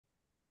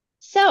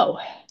So,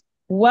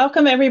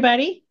 welcome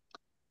everybody.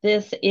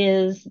 This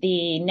is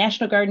the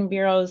National Garden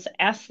Bureau's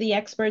Ask the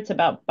Experts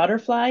About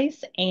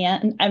Butterflies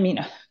Ask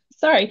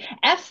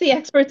the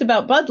Experts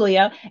About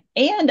Buddleia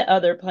and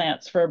other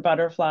plants for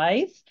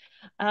butterflies.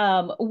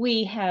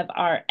 We have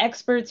our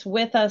experts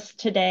with us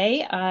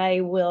today.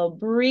 I will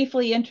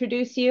briefly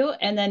introduce you,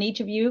 and then each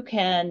of you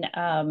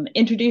can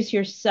introduce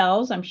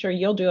yourselves. I'm sure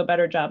you'll do a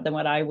better job than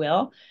what I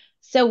will.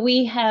 So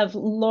we have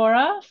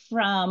Laura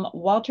from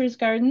Walter's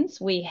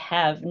Gardens. We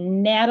have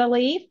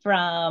Natalie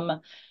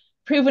from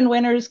Proven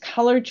Winners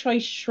Color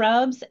Choice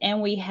Shrubs,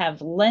 and we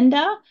have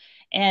Linda,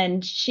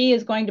 and she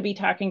is going to be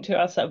talking to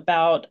us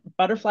about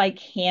butterfly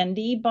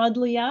candy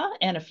buddleia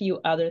and a few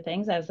other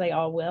things, as they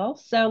all will.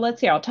 So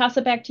let's see, I'll toss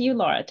it back to you,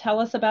 Laura.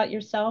 Tell us about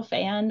yourself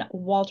and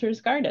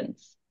Walter's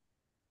Gardens.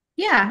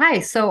 Yeah,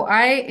 hi. So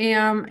I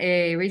am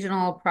a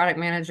regional product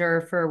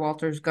manager for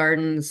Walter's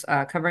Gardens,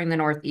 covering the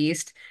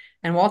Northeast.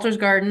 And Walter's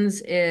Gardens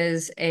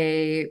is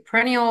a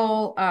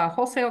perennial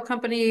wholesale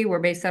company. We're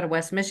based out of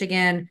West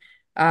Michigan.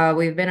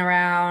 We've been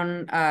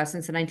around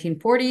since the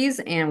 1940s,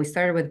 and we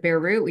started with bare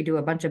root. We do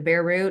a bunch of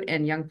bare root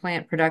and young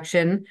plant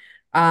production.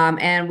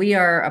 And we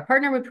are a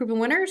partner with Proven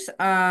Winners.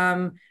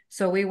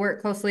 So we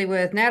work closely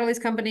with Natalie's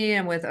company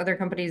and with other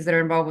companies that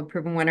are involved with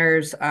Proven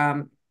Winners.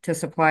 To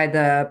supply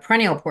the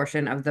perennial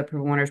portion of the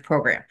Proven Winners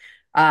program.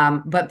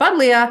 But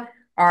Buddleia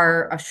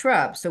are a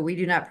shrub, so we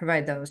do not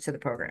provide those to the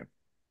program.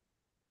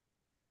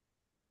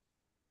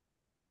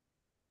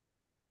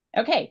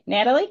 Okay,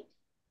 Natalie?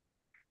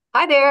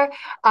 Hi there.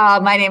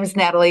 My name is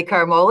Natalie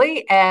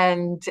Carmoli,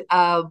 and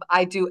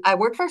I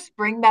work for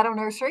Spring Meadow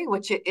Nursery,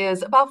 which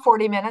is about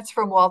 40 minutes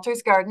from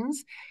Walter's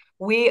Gardens.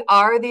 We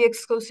are the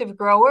exclusive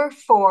grower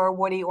for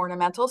woody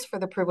ornamentals for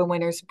the Proven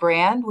Winners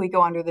brand. We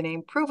go under the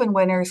name Proven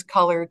Winners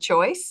Color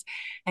Choice.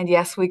 And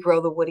yes, we grow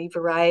the woody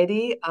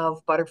variety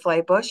of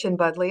butterfly bush and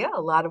buddleia,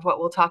 a lot of what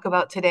we'll talk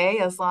about today,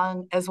 as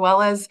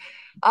well as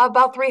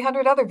about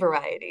 300 other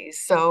varieties.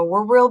 So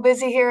we're real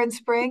busy here in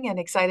spring and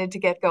excited to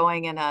get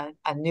going in a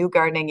new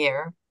gardening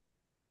year.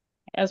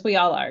 As we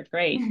all are,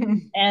 great.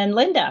 And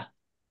Linda?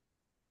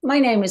 My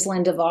name is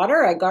Linda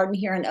Vaughter. I garden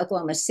here in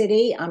Oklahoma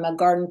City. I'm a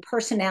garden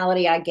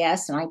personality, I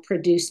guess, and I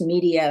produce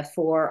media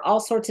for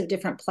all sorts of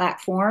different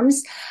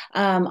platforms.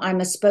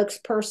 I'm a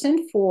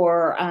spokesperson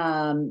for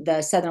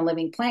the Southern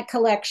Living Plant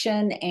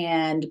Collection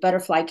and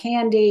Butterfly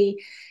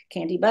Candy,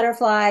 Candy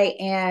Butterfly,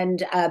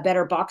 and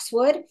Better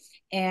Boxwood.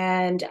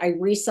 And I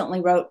recently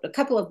wrote a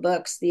couple of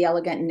books, The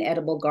Elegant and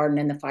Edible Garden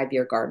and the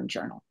 5-Year Garden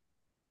Journal.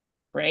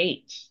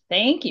 Great.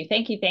 Thank you.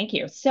 Thank you. Thank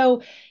you.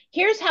 So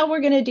here's how we're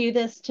going to do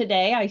this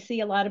today. I see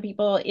a lot of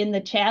people in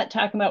the chat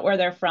talking about where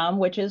they're from,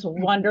 which is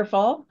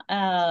wonderful.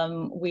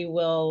 We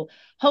will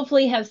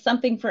hopefully have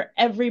something for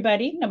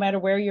everybody, no matter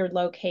where you're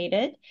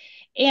located.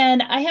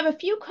 And I have a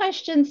few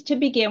questions to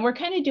begin. We're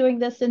kind of doing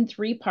this in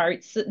 3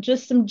 parts,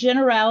 just some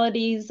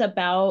generalities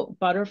about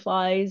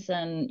butterflies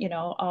and,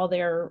 all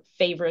their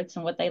favorites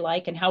and what they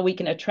like and how we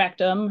can attract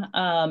them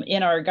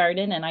in our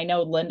garden. And I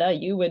know, Linda,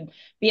 you would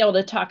be able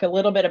to talk a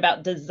little bit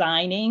about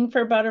designing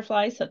for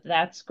butterflies, so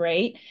that's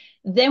great.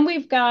 Then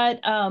we've got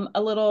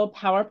a little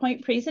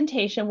PowerPoint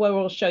presentation where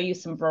we'll show you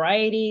some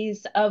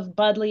varieties of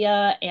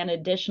buddleia and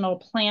additional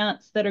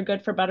plants that are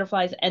good for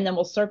butterflies. And then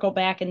we'll circle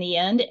back in the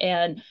end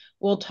and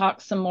we'll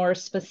talk some more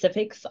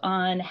specifics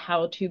on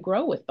how to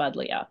grow with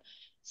buddleia.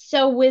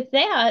 So with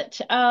that,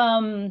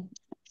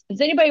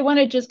 does anybody want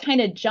to just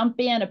kind of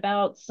jump in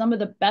about some of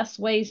the best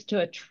ways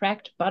to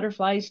attract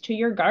butterflies to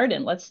your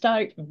garden? Let's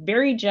start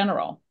very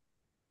general.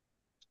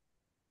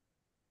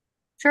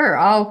 Sure,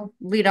 I'll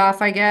lead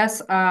off, I guess.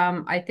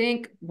 I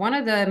think one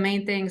of the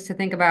main things to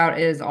think about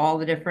is all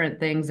the different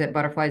things that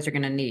butterflies are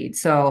going to need.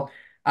 So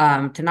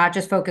to not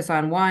just focus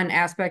on one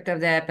aspect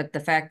of that, but the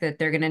fact that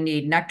they're going to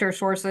need nectar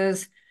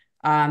sources.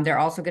 They're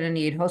also going to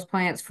need host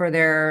plants for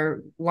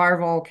their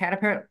larval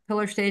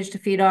caterpillar stage to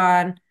feed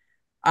on.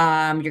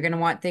 You're going to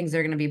want things that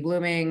are going to be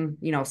blooming,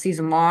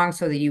 season long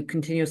so that you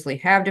continuously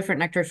have different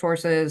nectar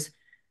sources.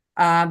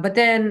 But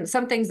then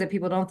some things that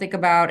people don't think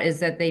about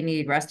is that they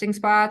need resting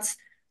spots.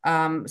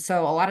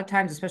 So a lot of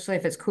times, especially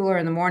if it's cooler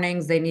in the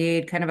mornings, they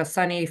need kind of a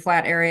sunny,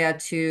 flat area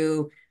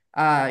to,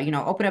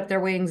 open up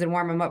their wings and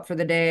warm them up for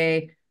the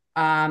day.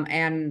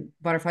 And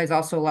butterflies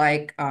also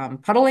like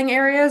puddling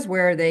areas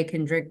where they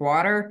can drink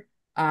water.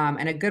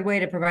 And a good way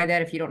to provide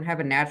that if you don't have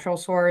a natural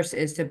source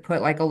is to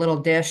put like a little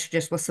dish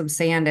just with some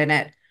sand in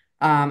it,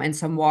 and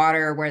some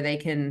water where they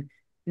can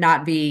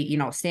not be,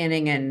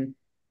 standing in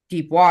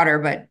deep water,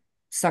 but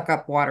suck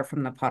up water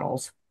from the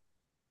puddles.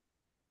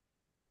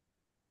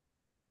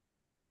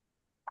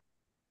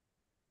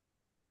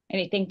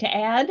 Anything to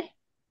add?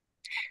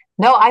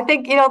 No, I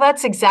think,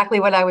 that's exactly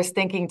what I was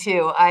thinking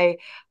too.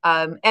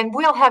 And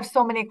we'll have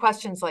so many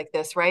questions like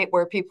this, right?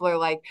 Where people are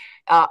like,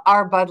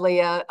 are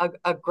buddleia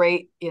a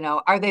great,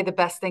 are they the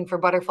best thing for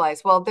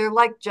butterflies? Well, they're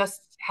like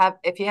just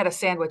if you had a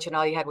sandwich and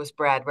all you had was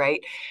bread,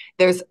 right?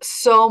 There's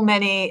so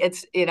many,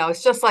 it's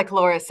just like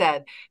Laura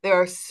said, there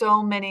are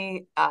so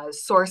many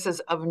sources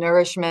of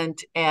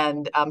nourishment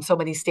and so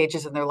many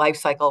stages in their life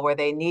cycle where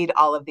they need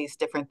all of these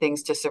different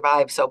things to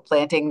survive. So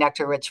planting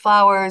nectar-rich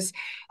flowers,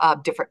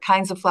 different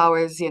kinds of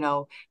flowers,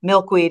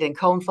 milkweed and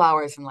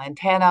coneflowers and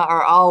lantana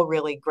are all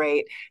really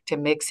great to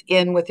mix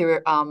in with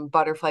your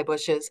butterfly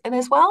bushes, and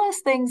as well as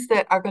things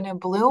that are going to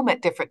bloom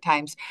at different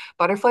times.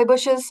 Butterfly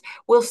bushes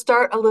will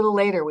start a little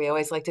later. We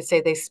always like to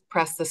say they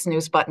press the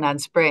snooze button on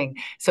spring.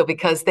 So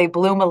because they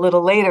bloom a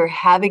little later,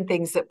 having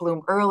things that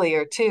bloom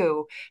earlier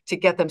too, to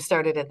get them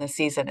started in the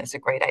season is a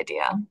great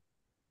idea.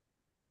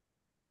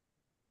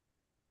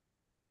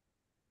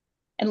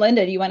 And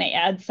Linda, do you want to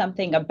add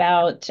something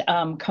about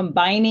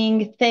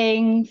combining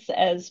things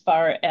as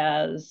far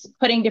as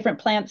putting different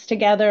plants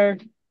together?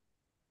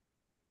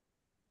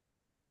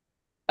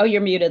 Oh,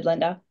 you're muted,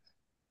 Linda.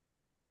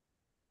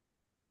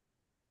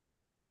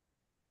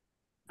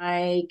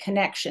 My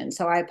connection,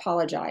 so I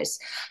apologize.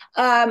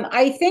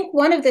 I think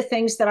one of the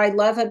things that I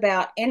love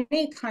about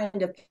any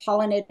kind of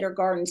pollinator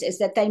gardens is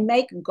that they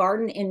make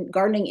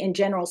gardening in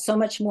general so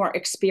much more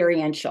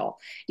experiential.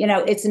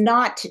 It's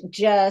not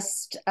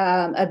just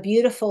a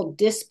beautiful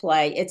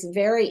display. It's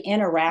very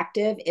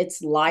interactive.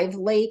 It's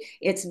lively.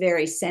 It's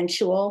very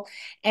sensual,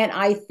 and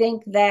I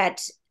think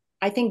that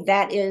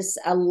is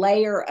a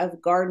layer of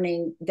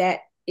gardening that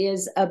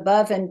is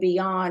above and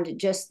beyond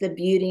just the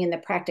beauty and the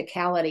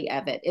practicality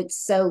of it.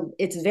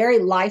 It's very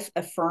life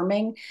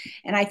affirming.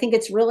 And I think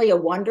it's really a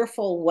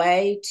wonderful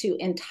way to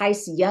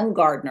entice young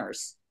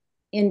gardeners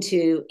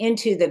into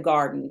the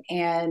garden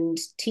and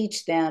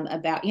teach them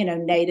about,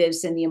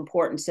 natives and the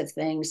importance of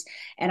things.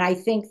 And I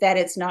think that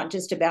it's not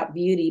just about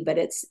beauty, but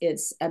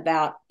it's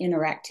about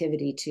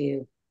interactivity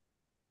too.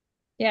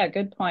 Yeah,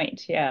 good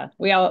point. Yeah,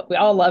 we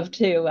all love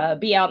to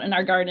be out in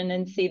our garden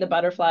and see the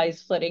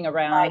butterflies flitting Right.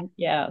 around.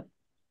 Yeah,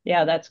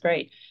 yeah, that's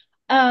great.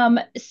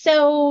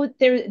 So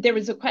there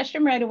was a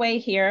question right away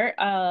here.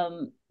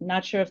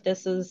 Not sure if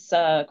this is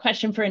a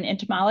question for an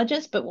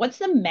entomologist, but what's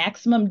the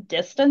maximum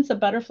distance a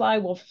butterfly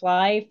will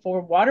fly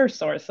for water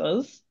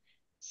sources?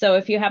 So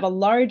if you have a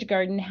large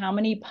garden, how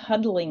many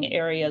puddling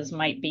areas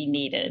might be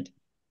needed?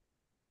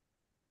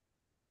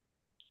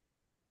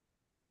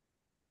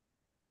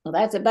 Well,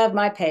 that's above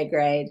my pay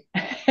grade.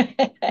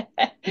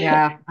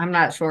 Yeah, I'm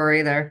not sure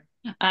either.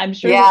 I'm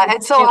sure Yeah, that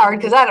it's so hard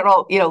because I don't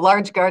know,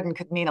 large garden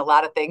could mean a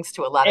lot of things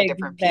to a lot of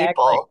different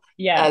exactly. people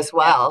Yeah, as yeah.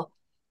 well.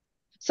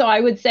 So I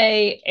would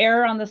say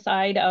err on the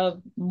side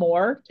of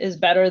more is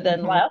better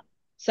than Hmm. less.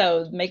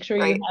 So make sure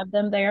you Right. have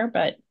them there,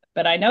 but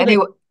I know they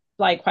Any,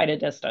 fly quite a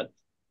distance.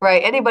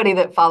 right. Anybody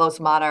that follows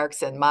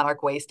monarchs and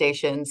monarch way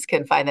stations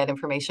can find that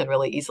information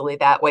really easily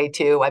that way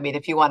too. I mean,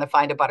 if you want to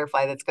find a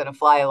butterfly that's going to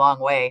fly a long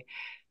way,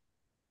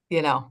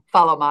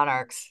 follow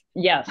monarchs.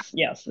 Yes,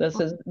 yes, this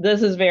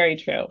is very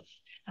true.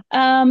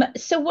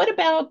 So what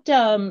about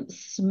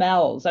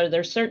smells? Are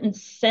there certain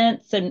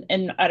scents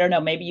and I don't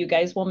know, maybe you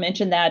guys will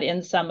mention that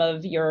in some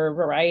of your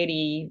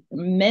variety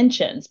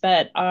mentions,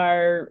 but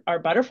are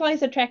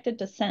butterflies attracted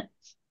to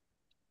scents?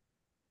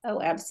 Oh,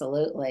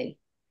 absolutely.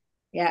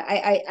 Yeah,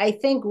 I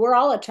think we're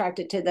all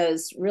attracted to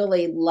those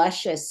really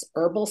luscious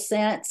herbal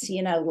scents,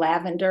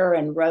 lavender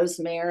and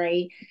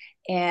rosemary.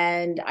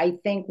 And I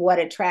think what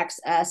attracts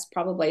us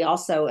probably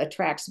also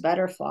attracts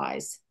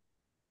butterflies.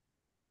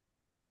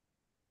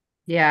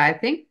 Yeah, I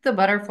think the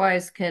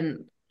butterflies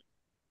can,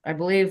 I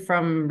believe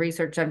from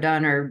research I've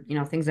done or,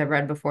 things I've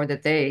read before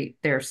that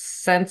their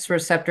sense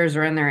receptors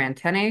are in their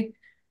antennae,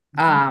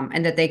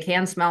 and that they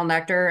can smell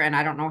nectar. And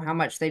I don't know how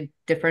much they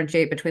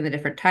differentiate between the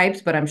different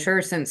types, but I'm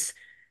sure since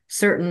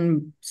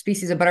certain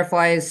species of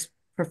butterflies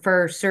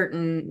prefer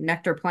certain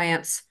nectar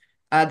plants,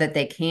 that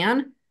they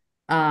can.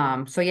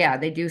 So yeah,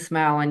 they do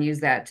smell and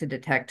use that to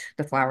detect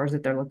the flowers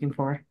that they're looking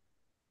for.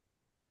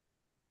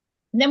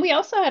 And then we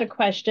also had a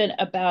question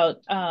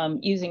about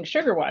using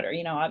sugar water.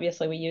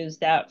 Obviously we use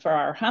that for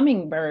our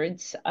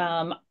hummingbirds.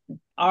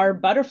 Our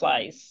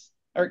butterflies,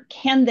 or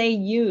can they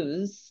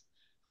use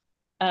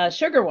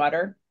sugar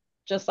water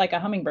just like a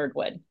hummingbird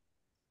would?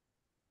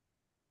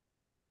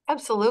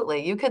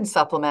 Absolutely. You can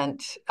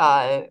supplement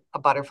a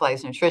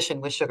butterfly's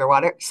nutrition with sugar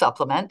water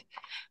supplement.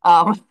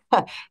 Um,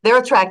 they're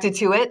attracted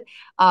to it.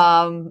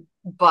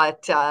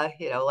 But,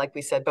 like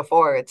we said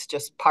before, it's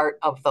just part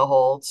of the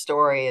whole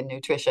story and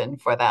nutrition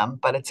for them.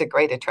 But it's a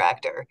great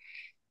attractor.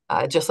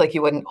 Just like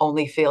you wouldn't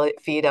only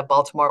feed a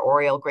Baltimore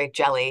Oriole grape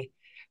jelly.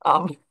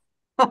 Um,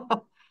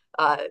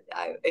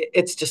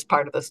 it's just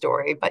part of the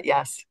story. But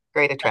yes,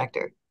 great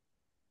attractor.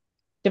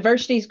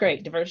 Diversity is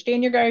great. Diversity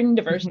in your garden,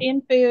 diversity Hmm.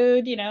 in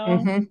food,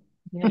 Hmm.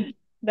 Yep.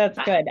 that's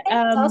I good. think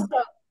it's also,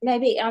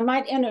 maybe I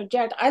might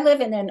interject. I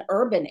live in an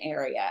urban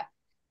area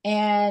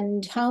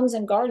and homes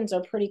and gardens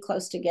are pretty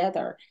close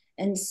together.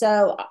 And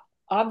so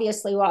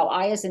obviously while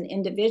I as an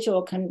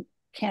individual can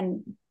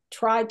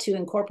try to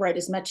incorporate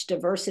as much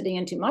diversity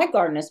into my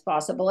garden as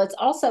possible, it's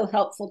also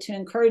helpful to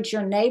encourage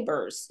your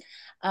neighbors,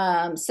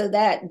 so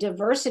that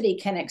diversity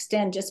can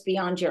extend just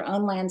beyond your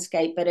own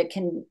landscape, but it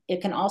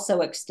can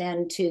also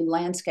extend to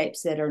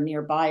landscapes that are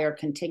nearby or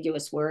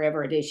contiguous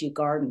wherever it is you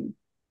garden.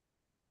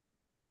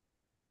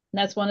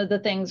 That's one of the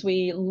things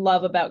we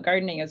love about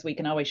gardening is we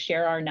can always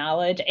share our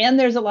knowledge, and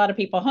there's a lot of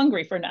people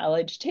hungry for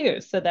knowledge too.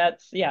 So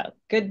that's, yeah,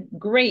 good,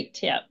 great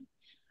tip.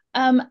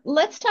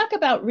 Let's talk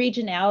about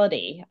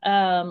regionality.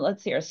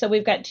 Let's see here. So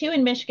we've got 2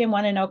 in Michigan,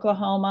 1 in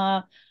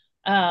Oklahoma.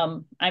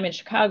 I'm in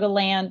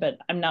Chicagoland, but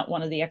I'm not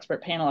one of the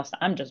expert panelists.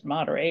 I'm just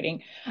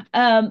moderating.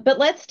 But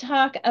let's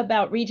talk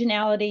about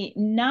regionality,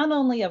 not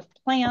only of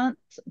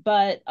plants,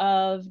 but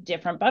of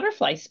different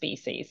butterfly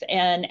species.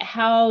 And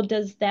how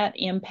does that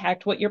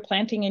impact what you're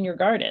planting in your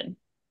garden?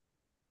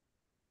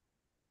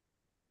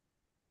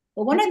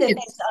 Well, one of the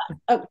things,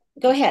 oh,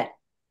 go ahead.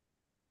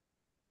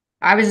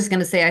 I was just going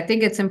to say, I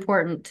think it's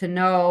important to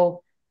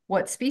know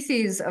what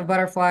species of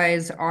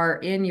butterflies are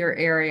in your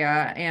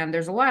area. And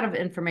there's a lot of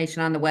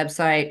information on the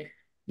website.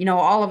 You know,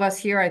 all of us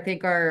here, I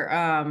think,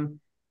 are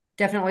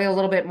definitely a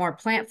little bit more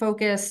plant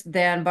focused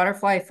than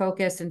butterfly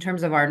focused in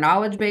terms of our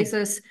knowledge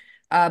basis.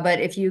 But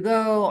if you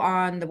go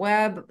on the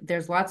web,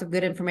 there's lots of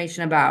good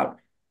information about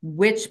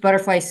which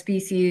butterfly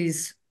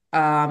species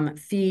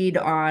feed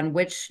on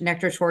which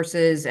nectar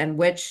sources and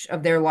which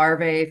of their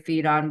larvae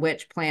feed on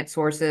which plant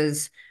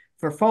sources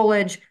for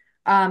foliage.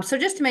 So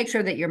just to make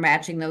sure that you're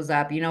matching those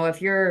up, you know,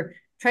 if you're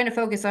trying to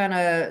focus on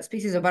a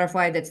species of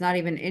butterfly that's not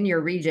even in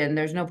your region,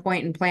 there's no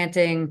point in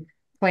planting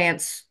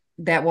plants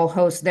that will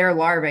host their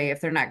larvae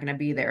if they're not going to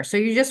be there. So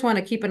you just want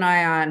to keep an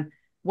eye on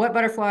what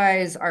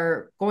butterflies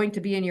are going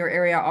to be in your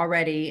area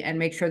already and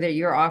make sure that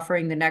you're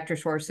offering the nectar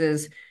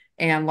sources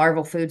and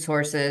larval food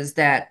sources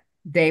that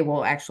they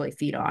will actually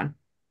feed on.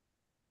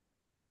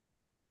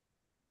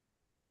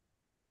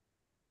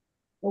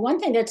 Well, one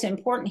thing that's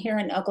important here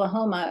in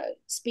Oklahoma,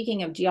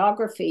 speaking of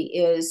geography,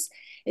 is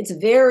it's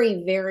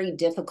very, very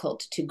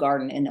difficult to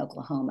garden in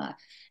Oklahoma.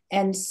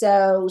 And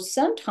so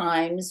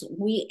sometimes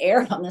we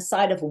err on the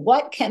side of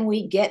what can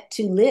we get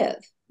to live?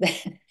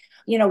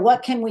 You know,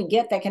 what can we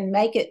get that can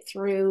make it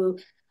through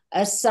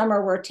a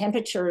summer where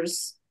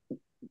temperatures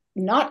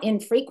not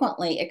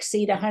infrequently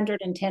exceed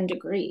 110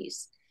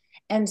 degrees?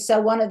 And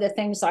so one of the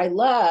things I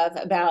love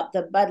about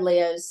the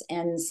Buddleias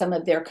and some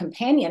of their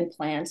companion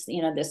plants,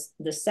 you know,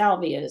 the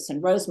salvias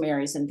and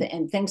rosemaries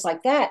and things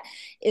like that,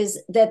 is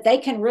that they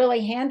can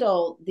really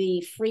handle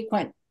the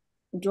frequent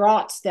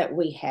droughts that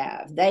we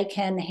have. They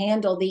can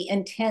handle the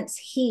intense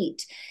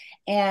heat.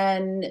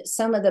 And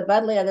some of the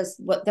Buddleia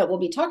that we'll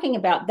be talking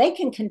about, they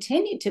can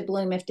continue to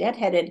bloom if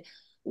deadheaded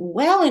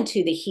well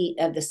into the heat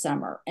of the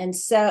summer. And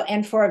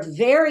for a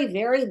very,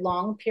 very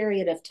long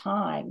period of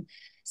time.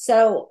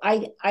 So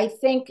I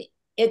think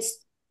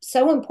it's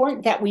so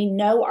important that we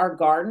know our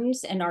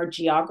gardens and our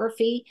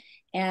geography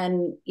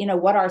and, you know,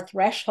 what our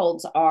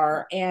thresholds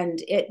are.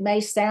 And it may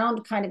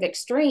sound kind of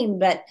extreme,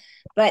 but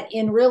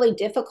in really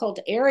difficult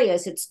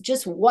areas, it's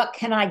just what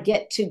can I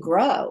get to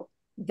grow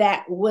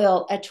that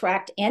will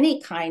attract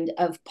any kind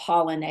of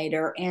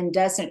pollinator and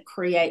doesn't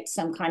create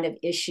some kind of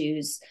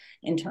issues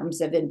in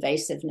terms of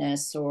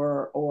invasiveness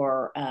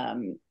or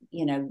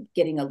you know,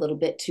 getting a little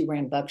bit too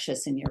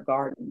rambunctious in your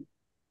garden.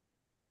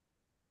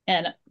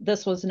 And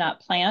this was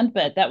not planned,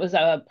 but that was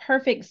a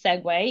perfect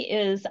segue.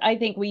 Is I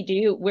think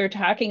we're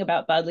talking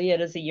about Buddleia.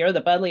 It is the year of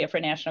the Buddleia for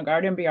National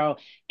Garden Bureau.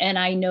 And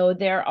I know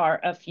there are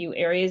a few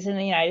areas in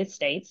the United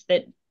States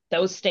that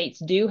those states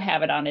do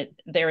have it on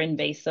their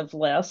invasive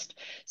list.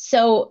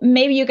 So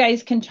maybe you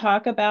guys can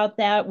talk about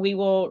that. We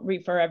will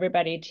refer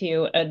everybody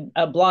to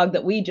a blog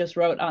that we just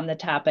wrote on the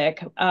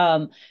topic.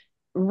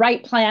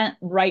 Right plant,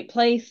 right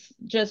place.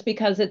 Just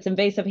because it's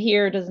invasive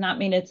here does not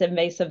mean it's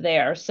invasive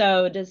there.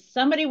 So does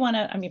somebody want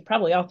to, I mean,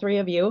 probably all 3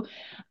 of you.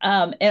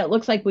 And it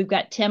looks like we've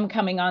got Tim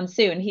coming on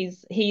soon.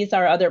 He's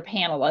our other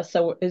panelist.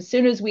 So as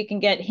soon as we can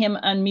get him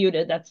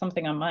unmuted, that's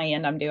something on my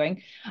end I'm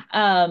doing,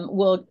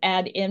 we'll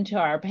add into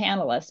our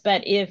panelists.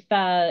 But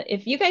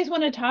if you guys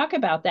want to talk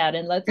about that,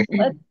 and let's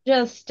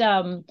just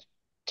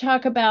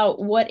talk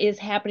about what is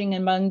happening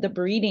among the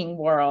breeding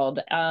world,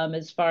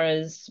 as far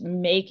as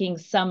making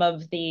some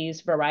of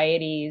these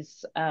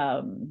varieties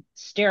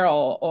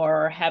sterile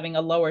or having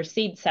a lower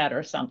seed set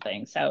or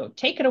something. So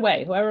take it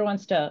away. Whoever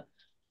wants to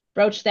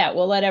broach that,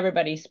 we'll let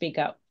everybody speak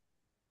up.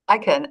 I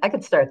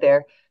can start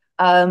there.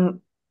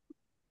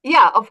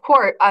 Yeah, of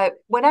course.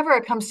 Whenever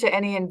it comes to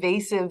any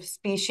invasive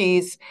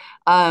species,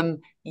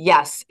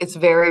 yes, it's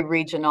very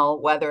regional,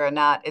 whether or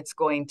not it's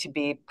going to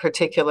be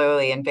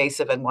particularly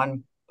invasive in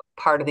one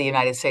part of the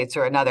United States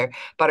or another.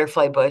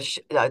 Butterfly bush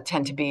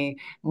tend to be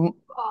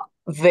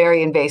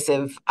very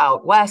invasive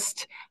out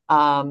west.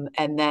 And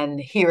then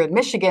here in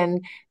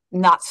Michigan,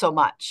 not so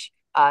much.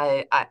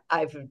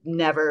 I've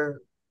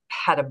never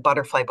had a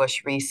butterfly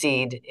bush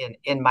reseed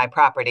in my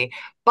property.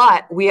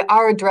 But we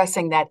are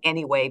addressing that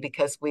anyway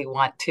because we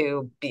want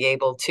to be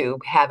able to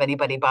have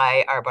anybody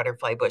buy our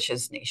butterfly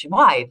bushes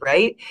nationwide,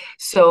 right?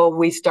 So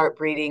we start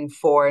breeding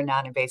for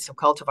non-invasive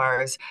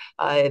cultivars.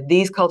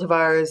 These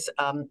cultivars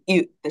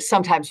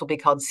sometimes will be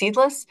called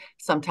seedless,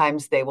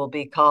 sometimes they will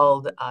be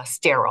called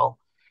sterile.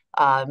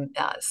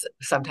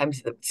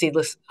 Sometimes the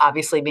seedless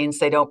obviously means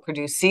they don't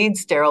produce seeds.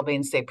 Sterile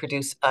means they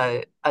produce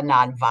a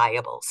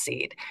non-viable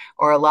seed.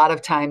 Or a lot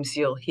of times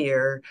you'll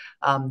hear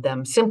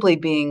them simply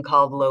being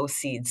called low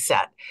seed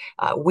set.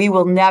 We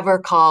will never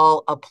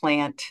call a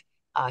plant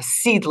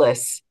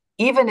seedless,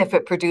 even if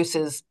it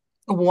produces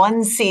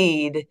one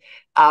seed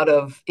out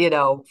of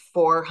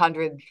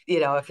 400.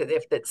 If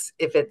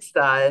it's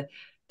the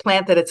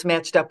plant that it's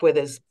matched up with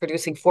is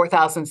producing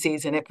 4,000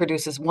 seeds and it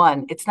produces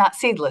one, it's not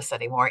seedless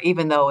anymore,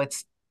 even though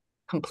it's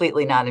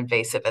completely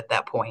non-invasive at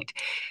that point.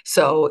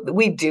 So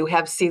we do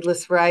have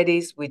seedless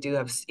varieties. We do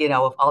have,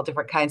 of all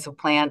different kinds of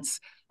plants.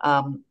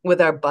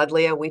 With our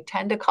Buddleia, we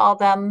tend to call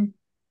them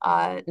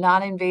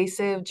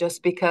non-invasive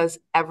just because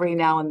every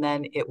now and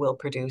then it will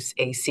produce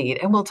a seed.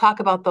 And we'll talk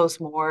about those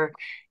more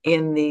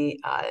in the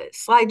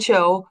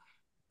slideshow,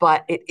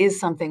 but it is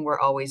something we're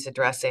always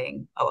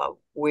addressing.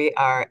 We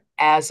are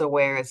as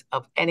aware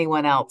of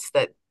anyone else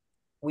that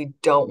we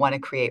don't want to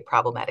create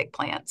problematic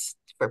plants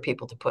for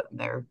people to put in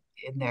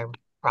their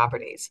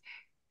properties.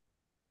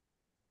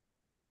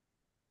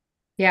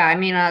 Yeah, I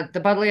mean,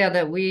 the Buddleia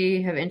that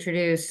we have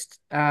introduced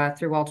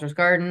through Walter's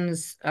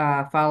Gardens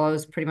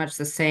follows pretty much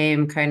the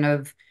same kind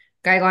of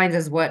guidelines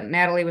as what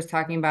Natalie was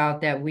talking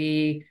about, that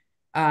we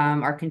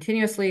are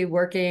continuously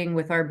working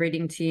with our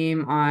breeding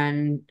team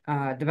on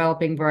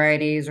developing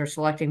varieties or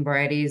selecting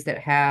varieties that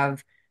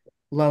have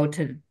low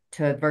to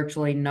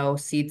virtually no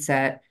seed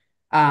set.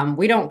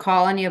 We don't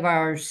call any of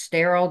ours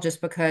sterile just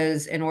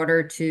because in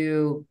order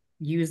to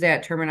use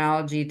that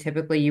terminology,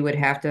 typically you would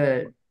have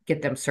to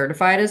get them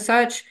certified as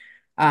such.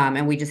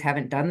 And we just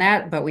haven't done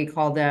that, but we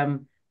call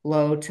them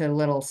low to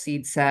little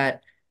seed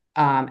set.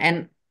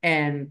 And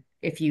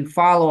if you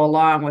follow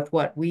along with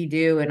what we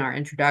do in our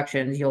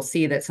introductions, you'll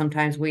see that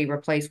sometimes we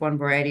replace one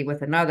variety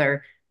with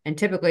another. And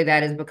typically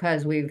that is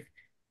because we've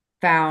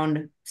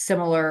found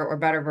similar or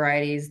better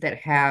varieties that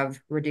have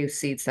reduced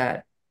seed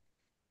set.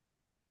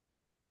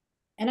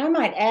 And I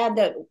might add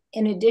that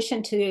in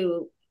addition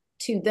to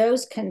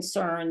those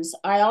concerns,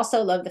 I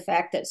also love the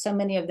fact that so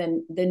many of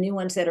the new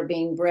ones that are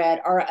being bred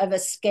are of a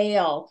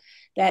scale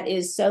that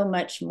is so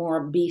much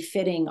more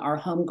befitting our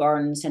home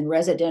gardens and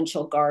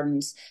residential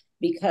gardens,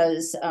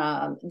 because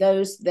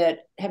those that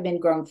have been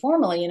grown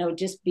formally,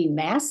 just be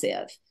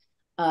massive.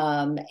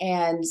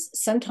 And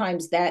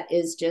sometimes that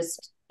is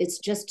it's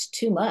just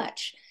too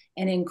much.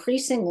 And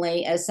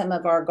increasingly, as some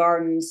of our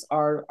gardens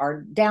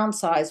are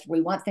downsized,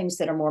 we want things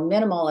that are more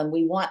minimal, and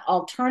we want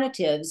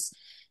alternatives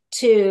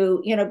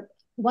to,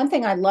 one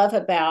thing I love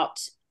about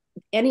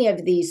any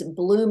of these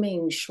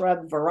blooming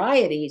shrub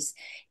varieties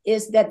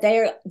is that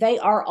they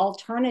are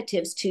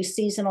alternatives to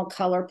seasonal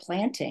color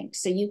planting.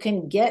 So you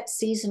can get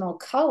seasonal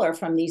color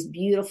from these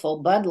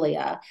beautiful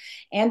Buddleia,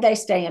 and they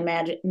stay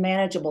a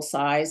manageable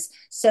size.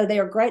 So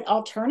they're great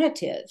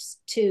alternatives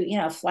to,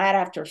 flat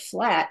after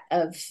flat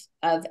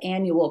of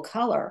annual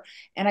color.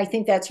 And I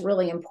think that's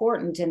really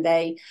important. And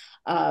they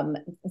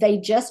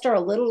just are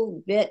a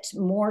little bit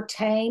more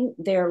tame.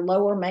 They're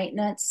lower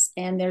maintenance,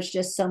 and there's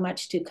just so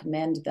much to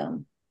commend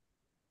them.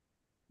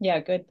 Yeah,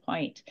 good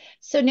point.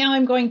 So now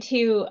I'm going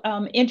to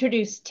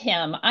introduce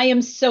Tim. I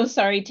am so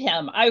sorry,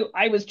 Tim.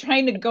 I was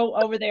trying to go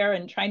over there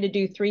and trying to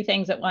do three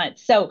things at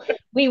once. So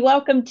we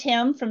welcome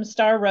Tim from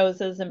Star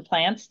Roses and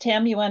Plants.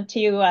 Tim, you want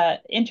to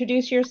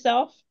introduce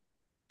yourself?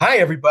 Hi,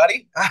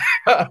 everybody.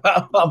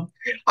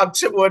 I'm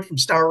Tim Wood from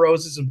Star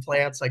Roses and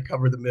Plants. I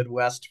cover the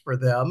Midwest for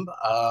them.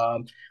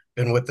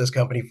 Been with this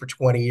company for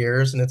 20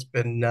 years, and it's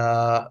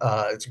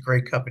a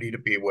great company to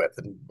be with.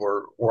 And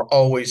we're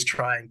always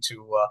trying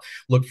to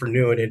look for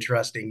new and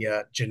interesting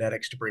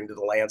genetics to bring to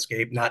the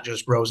landscape. Not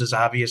just roses,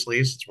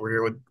 obviously, since we're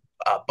here with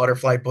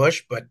butterfly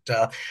bush, but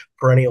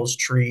perennials,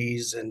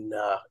 trees, and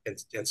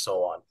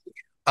so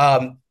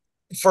on.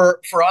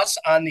 For us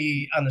on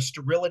the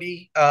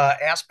sterility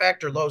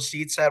aspect or low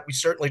seed set, we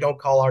certainly don't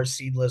call ours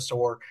seedless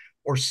or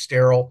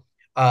sterile.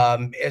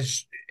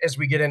 As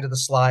we get into the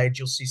slides,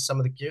 you'll see some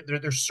of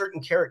there's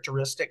certain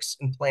characteristics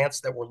in plants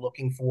that we're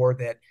looking for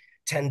that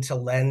tend to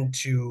lend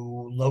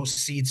to low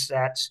seed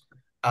sets.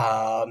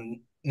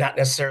 Not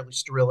necessarily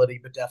sterility,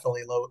 but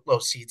definitely low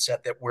seed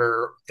set that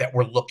we're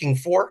looking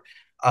for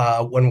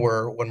when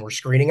we're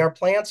screening our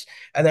plants.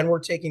 And then we're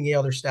taking the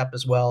other step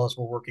as well, as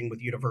we're working with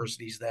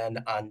universities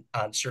then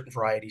on certain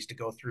varieties to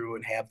go through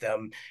and have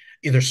them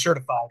either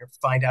certified or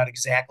find out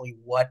exactly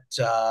what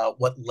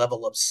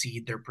level of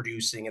seed they're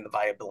producing and the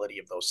viability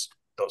of those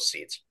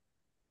seeds.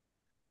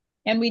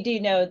 And we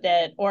do know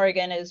that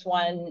Oregon is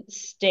one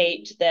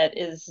state that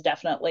is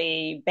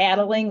definitely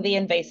battling the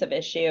invasive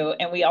issue.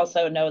 And we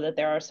also know that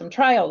there are some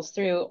trials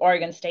through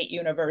Oregon State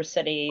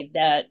University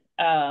that,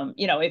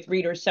 if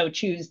readers so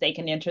choose, they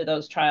can enter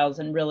those trials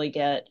and really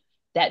get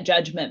that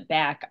judgment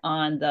back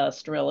on the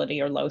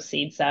sterility or low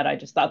seed set. I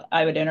just thought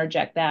I would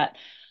interject that.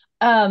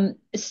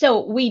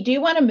 So we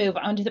do want to move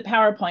on to the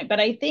PowerPoint, but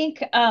I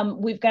think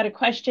we've got a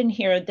question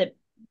here that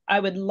I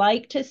would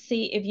like to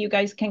see if you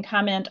guys can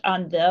comment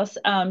on this.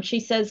 She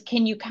says,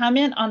 can you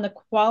comment on the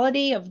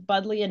quality of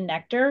Buddleia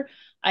nectar?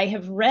 I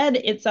have read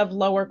it's of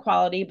lower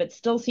quality, but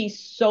still see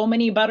so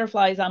many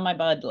butterflies on my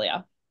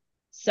Buddleia.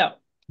 So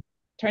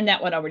turn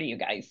that one over to you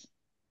guys.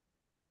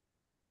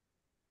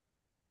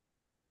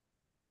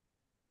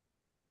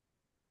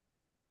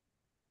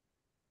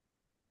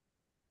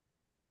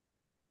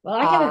 Well,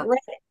 I haven't read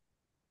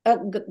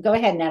it. Go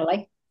ahead,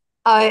 Natalie.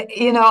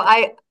 You know,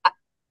 I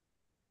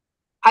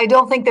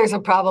don't think there's a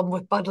problem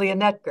with Buddleia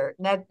nectar.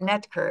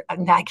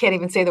 I can't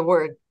even say the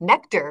word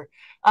nectar.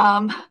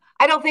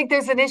 I don't think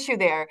there's an issue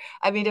there.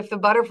 I mean, if the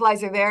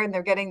butterflies are there and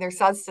they're getting their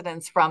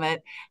sustenance from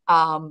it,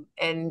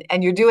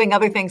 and you're doing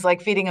other things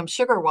like feeding them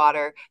sugar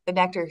water, the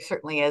nectar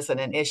certainly isn't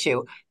an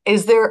issue.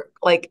 Is there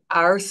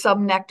are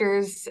some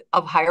nectars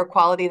of higher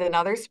quality than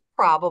others?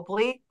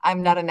 Probably.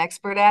 I'm not an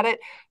expert at it,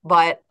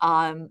 but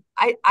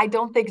I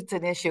don't think it's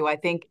an issue. I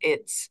think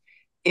it's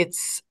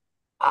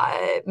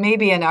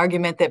maybe an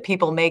argument that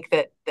people make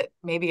that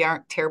maybe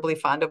aren't terribly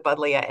fond of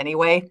Buddleia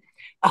anyway.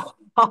 But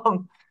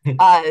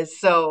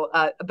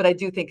I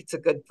do think it's a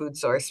good food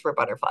source for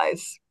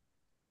butterflies.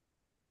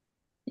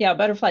 Yeah,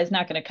 butterfly's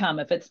not going to come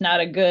if it's not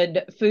a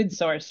good food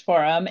source for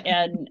them.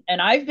 And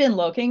I've been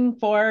looking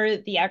for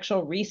the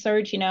actual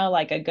research,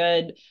 like a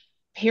good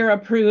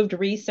peer-approved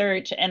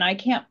research, and I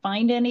can't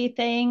find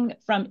anything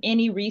from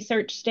any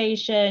research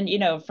station,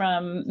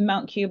 from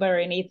Mount Cuba or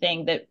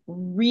anything that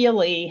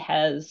really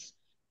has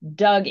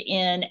dug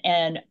in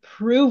and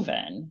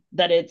proven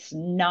that it's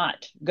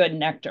not good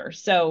nectar.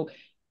 So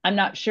I'm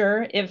not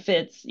sure if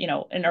it's,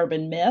 an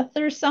urban myth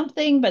or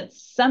something, but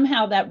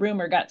somehow that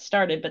rumor got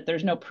started, but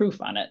there's no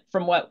proof on it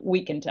from what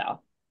we can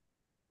tell.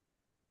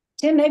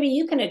 Tim, maybe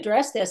you can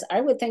address this.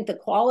 I would think the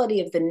quality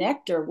of the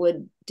nectar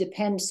would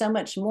depend so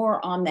much more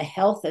on the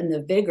health and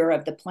the vigor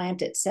of the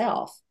plant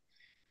itself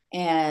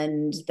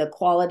and the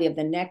quality of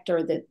the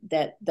nectar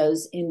that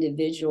those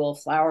individual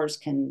flowers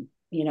can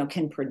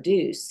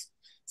produce.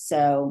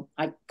 So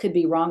I could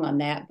be wrong on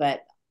that,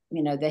 but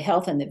the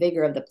health and the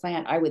vigor of the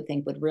plant, I would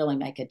think would really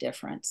make a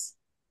difference.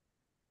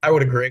 I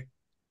would agree.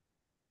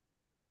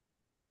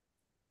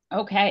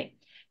 Okay.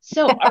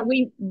 So are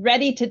we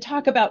ready to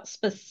talk about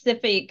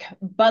specific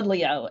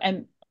Buddleia?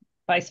 And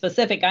by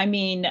specific, I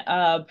mean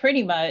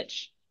pretty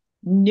much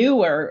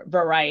newer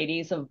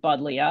varieties of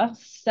Buddleia.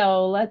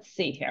 So let's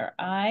see here.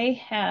 I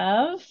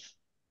have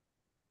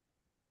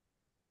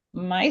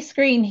my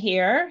screen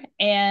here.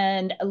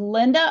 And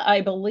Linda,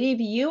 I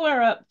believe you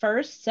are up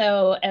first.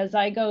 So as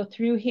I go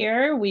through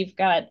here, we've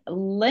got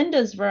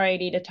Linda's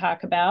variety to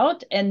talk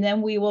about, and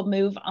then we will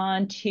move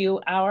on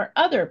to our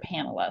other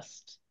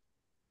panelists.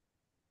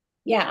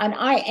 Yeah, and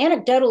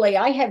anecdotally,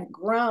 I have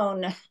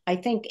grown, I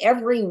think,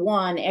 every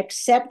one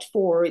except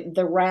for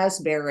the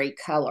raspberry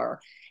color.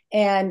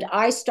 And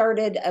I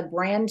started a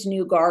brand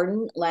new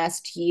garden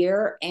last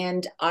year,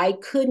 and I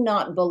could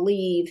not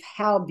believe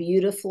how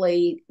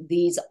beautifully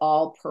these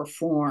all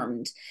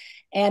performed.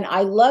 And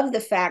I love the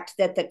fact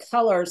that the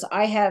colors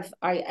I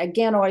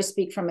again always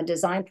speak from a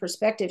design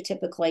perspective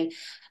typically,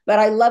 but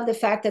I love the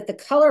fact that the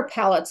color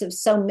palettes of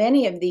so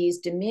many of these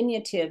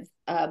diminutive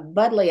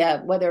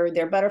Buddleia, whether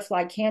they're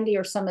butterfly candy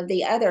or some of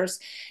the others,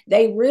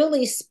 they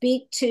really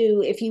speak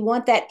to, if you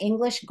want that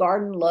English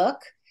garden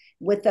look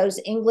with those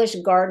English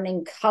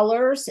gardening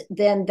colors,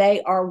 then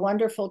they are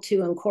wonderful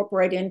to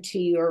incorporate into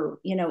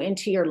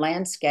your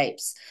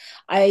landscapes.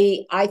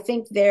 I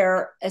think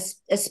they're,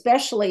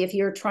 especially if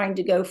you're trying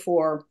to go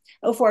for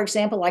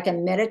example, like a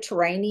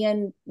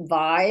Mediterranean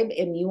vibe,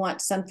 and you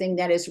want something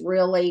that is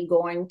really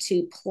going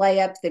to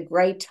play up the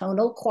gray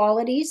tonal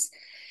qualities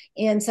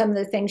in some of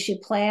the things you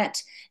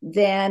plant,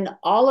 then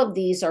all of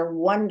these are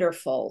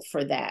wonderful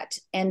for that.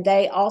 And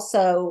they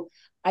also,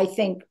 I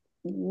think,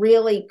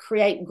 really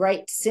create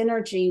great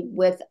synergy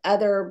with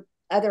other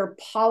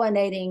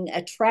pollinating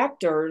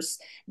attractors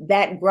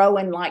that grow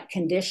in like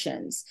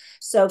conditions.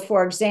 So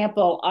for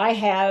example, I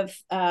have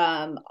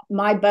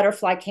my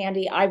butterfly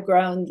candy, I've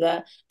grown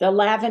the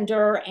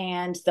lavender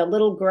and the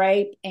little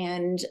grape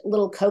and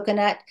little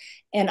coconut,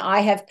 and I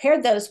have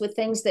paired those with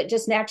things that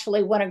just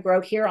naturally want to grow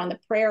here on the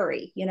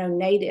prairie,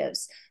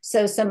 natives.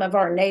 So some of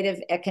our native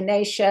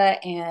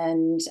echinacea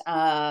and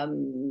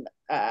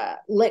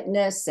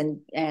lychnis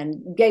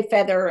and gay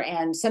feather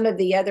and some of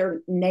the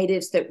other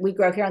natives that we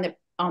grow here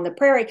on the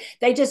prairie,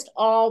 they just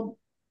all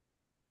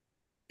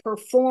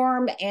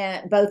perform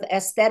and both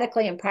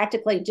aesthetically and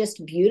practically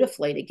just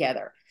beautifully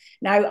together.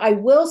 Now, I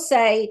will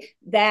say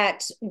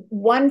that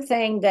one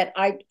thing that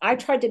I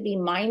tried to be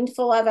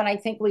mindful of, and I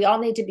think we all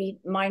need to be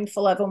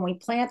mindful of when we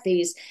plant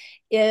these,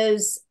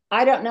 is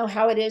I don't know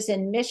how it is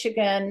in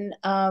Michigan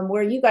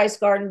where you guys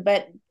garden,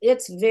 but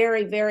it's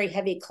very, very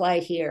heavy clay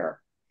here.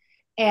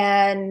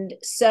 And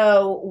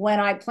so when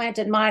I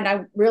planted mine,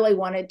 I really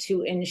wanted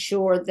to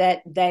ensure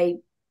that they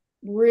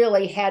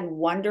really had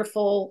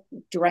wonderful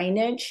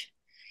drainage.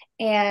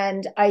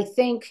 And I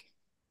think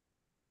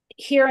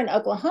here in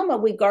Oklahoma,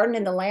 we garden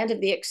in the land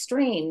of the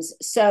extremes.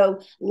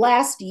 So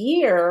last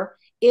year,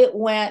 it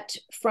went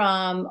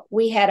from,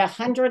 we had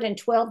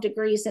 112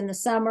 degrees in the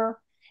summer,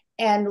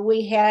 and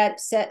we had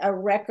set a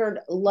record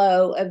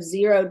low of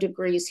 0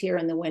 degrees here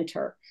in the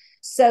winter.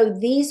 So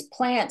these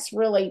plants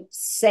really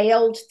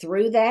sailed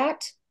through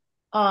that,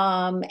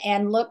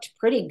 and looked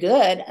pretty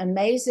good,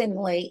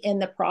 amazingly, in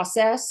the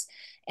process.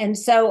 And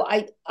so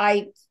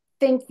I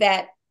think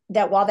that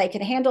while they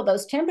can handle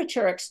those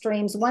temperature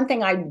extremes, one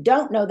thing I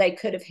don't know they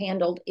could have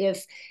handled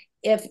if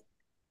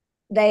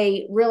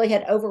they really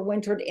had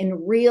overwintered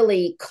in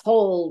really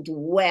cold,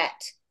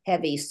 wet,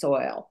 heavy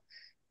soil,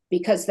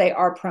 because they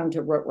are prone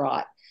to root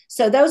rot.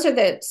 So those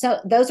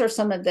are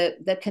some of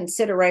the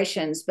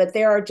considerations, but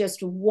there are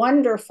just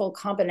wonderful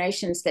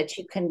combinations that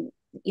you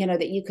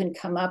can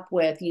come up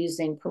with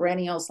using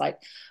perennials like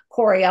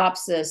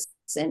coreopsis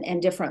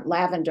and different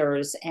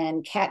lavenders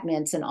and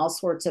catmints and all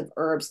sorts of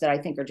herbs that I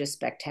think are just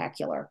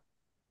spectacular.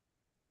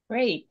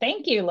 Great.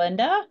 Thank you,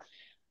 Linda.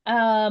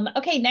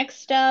 Okay,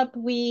 next up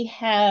we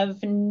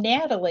have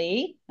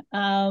Natalie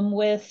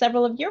with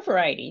several of your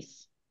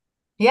varieties.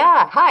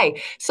 Yeah,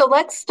 hi. So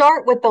let's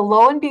start with the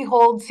Lo and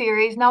Behold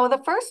series. Now,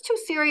 the first two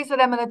series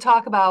that I'm going to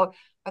talk about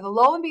are the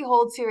Lo and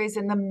Behold series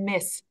and the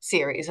Miss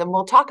series. And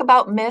we'll talk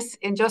about Miss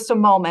in just a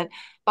moment.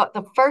 But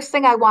the first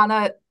thing I want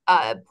to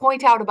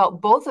point out about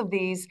both of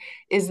these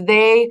is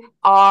they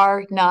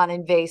are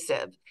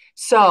non-invasive.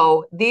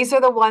 So these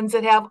are the ones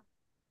that have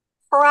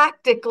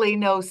practically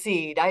no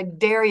seed. I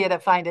dare you to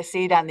find a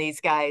seed on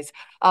these guys.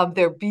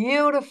 They're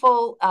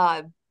beautiful,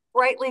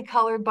 brightly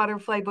colored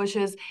butterfly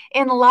bushes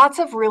in lots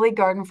of really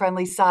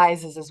garden-friendly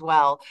sizes as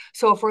well.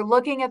 So if we're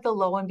looking at the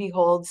Lo and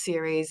Behold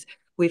series,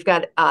 we've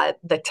got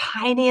the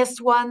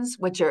tiniest ones,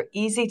 which are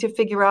easy to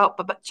figure out,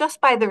 but just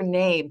by their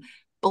name,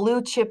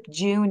 Blue Chip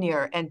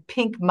Junior and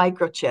Pink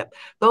Microchip.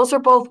 Those are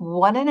both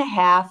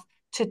 1.5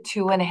 to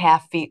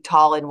 2.5 feet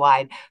tall and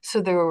wide.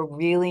 So they're a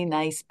really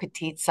nice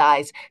petite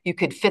size. You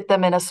could fit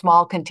them in a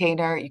small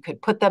container. You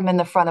could put them in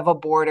the front of a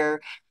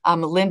border.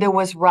 Linda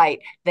was right.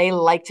 They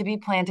like to be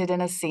planted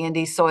in a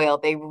sandy soil.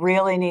 They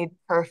really need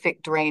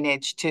perfect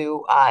drainage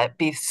to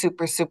be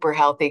super, super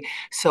healthy.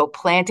 So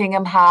planting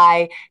them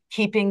high,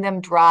 keeping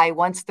them dry.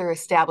 Once they're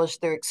established,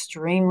 they're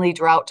extremely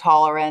drought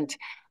tolerant.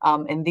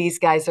 And these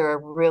guys are a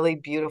really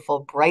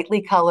beautiful,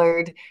 brightly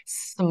colored,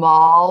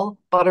 small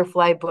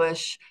butterfly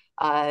bush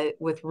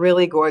with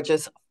really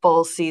gorgeous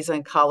full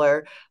season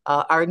color.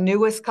 Our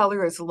newest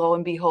color is Lo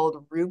and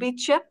Behold Ruby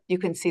Chip. You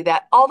can see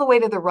that all the way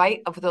to the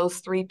right of those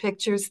three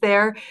pictures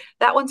there.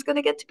 That one's going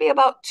to get to be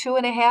about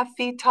 2.5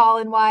 feet tall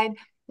and wide.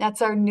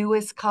 That's our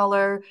newest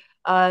color.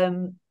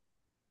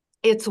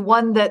 It's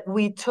one that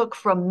we took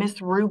from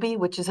Miss Ruby,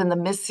 which is in the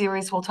Miss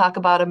series we'll talk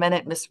about in a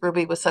minute. Miss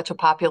Ruby was such a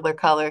popular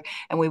color,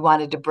 and we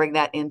wanted to bring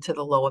that into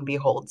the Lo and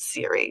Behold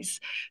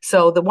series.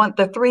 So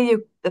the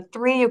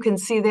three you can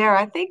see there,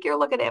 I think you're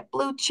looking at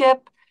Blue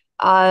Chip,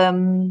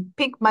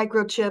 Pink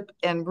Microchip,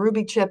 and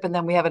Ruby Chip, and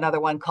then we have another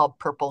one called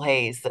Purple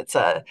Haze. That's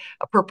a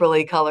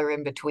purpley color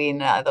in between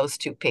those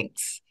two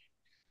pinks.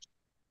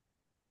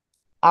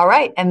 All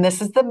right, and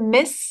this is the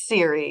Miss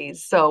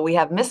series. So we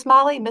have Miss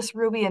Molly, Miss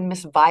Ruby, and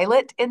Miss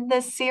Violet in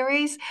this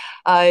series.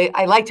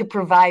 I like to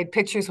provide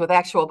pictures with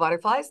actual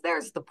butterflies.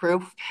 There's the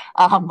proof,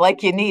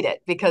 like you need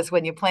it, because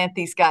when you plant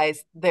these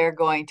guys, they're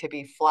going to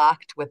be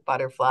flocked with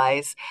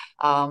butterflies.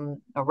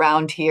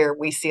 Around here,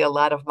 we see a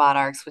lot of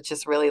monarchs, which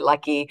is really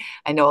lucky.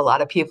 I know a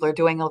lot of people are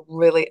doing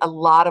a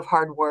lot of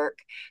hard work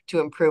to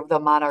improve the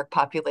monarch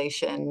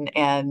population,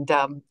 and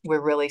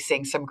we're really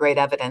seeing some great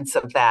evidence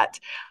of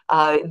that.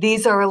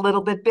 These are a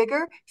little bit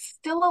bigger,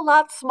 still a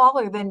lot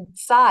smaller than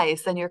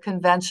size than your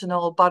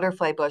conventional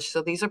butterfly bush.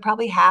 So these are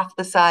probably half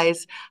the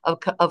size of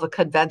a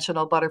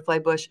conventional butterfly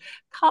bush,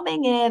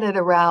 coming in at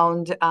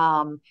around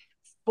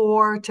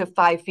 4 to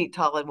 5 feet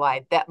tall and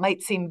wide. That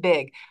might seem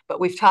big, but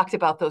we've talked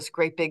about those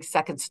great big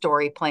second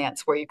story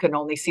plants where you can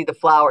only see the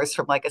flowers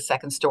from like a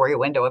second story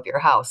window of your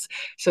house.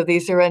 So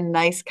these are a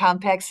nice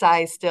compact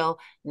size still,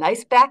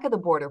 nice back of the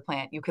border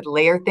plant. You could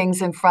layer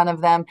things in front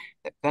of them.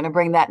 They're going to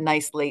bring that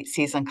nice late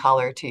season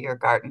color to your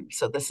garden.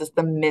 So this is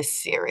the Miss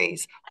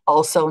series,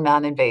 also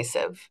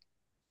non-invasive.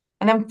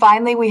 And then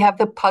finally, we have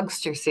the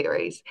Pugster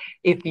series.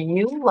 If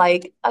you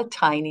like a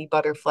tiny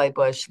butterfly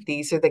bush,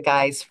 these are the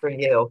guys for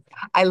you.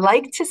 I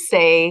like to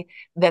say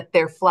that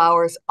their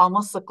flowers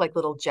almost look like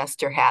little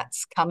jester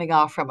hats coming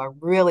off from a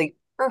really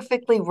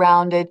perfectly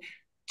rounded,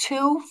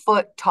 2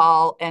 foot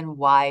tall and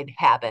wide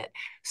habit.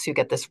 So you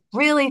get this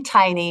really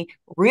tiny,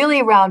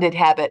 really rounded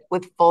habit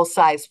with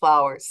full-size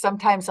flowers.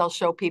 Sometimes I'll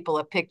show people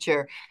a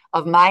picture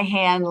of my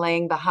hand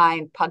laying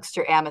behind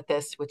Pugster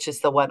amethyst, which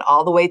is the one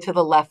all the way to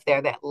the left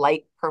there, that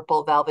light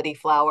purple velvety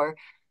flower.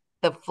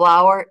 The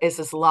flower is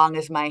as long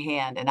as my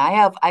hand, and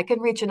I can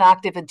reach an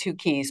octave and 2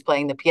 keys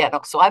playing the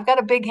piano, so I've got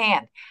a big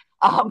hand.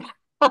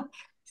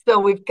 So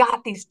we've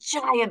got these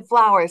giant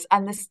flowers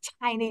on this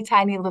tiny,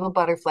 tiny little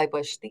butterfly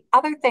bush. The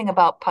other thing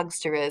about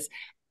Pugster is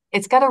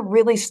It's got a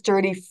really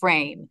sturdy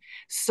frame.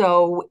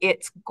 So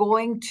it's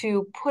going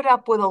to put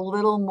up with a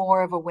little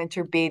more of a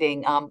winter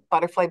beating.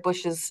 Butterfly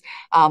bushes,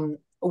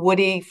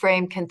 woody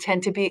frame can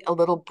tend to be a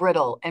little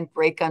brittle and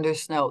break under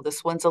snow.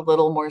 This one's a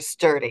little more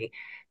sturdy.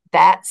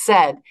 That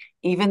said,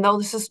 even though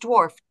this is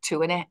dwarf,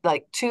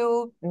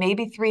 two,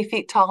 maybe 3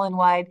 feet tall and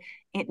wide,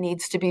 it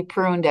needs to be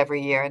pruned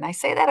every year. And I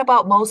say that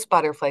about most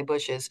butterfly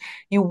bushes.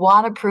 You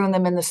want to prune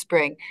them in the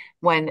spring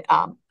when,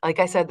 like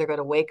I said, they're going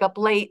to wake up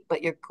late,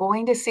 but you're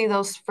going to see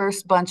those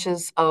first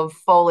bunches of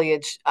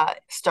foliage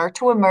start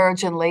to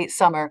emerge in late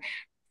summer.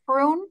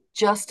 Prune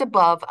just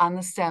above on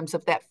the stems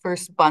of that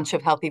first bunch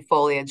of healthy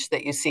foliage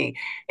that you see.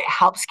 It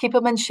helps keep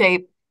them in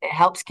shape. It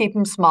helps keep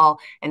them small,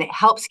 and it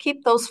helps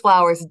keep those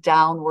flowers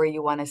down where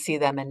you want to see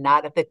them and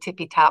not at the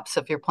tippy tops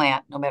of your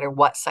plant, no matter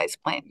what size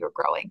plant you're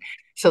growing.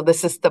 So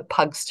this is the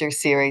Pugster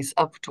series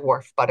of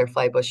dwarf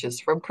butterfly bushes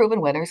from Proven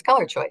Winners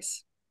Color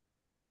Choice.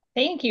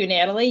 Thank you,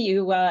 Natalie.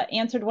 You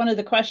answered one of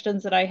the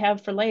questions that I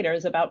have for later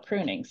is about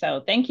pruning.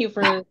 So thank you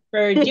for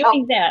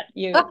doing that.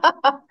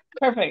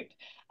 Perfect.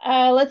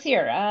 Let's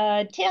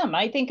hear. Tim,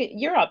 I think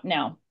you're up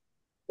now.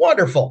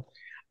 Wonderful.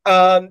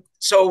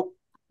 So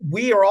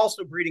we are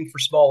also breeding for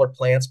smaller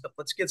plants, but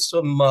let's get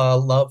some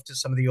love to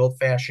some of the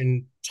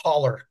old-fashioned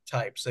taller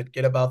types that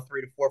get about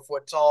 3 to 4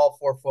 foot tall,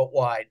 4 foot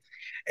wide.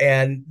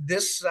 And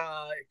this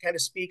kind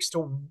of speaks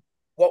to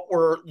what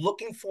we're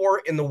looking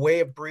for in the way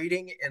of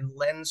breeding and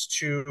lends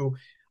to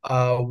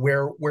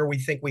where we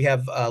think we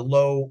have a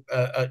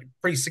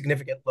pretty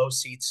significant low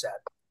seed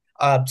set.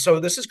 So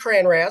this is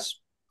cranras.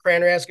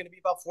 Cranras is going to be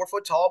about 4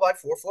 foot tall by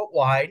 4 foot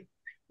wide.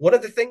 One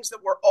of the things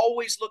that we're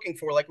always looking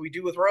for, like we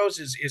do with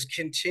roses, is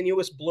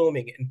continuous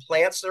blooming and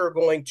plants that are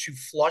going to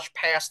flush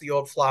past the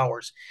old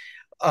flowers.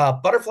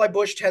 Butterfly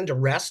bush tend to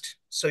rest,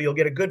 so you'll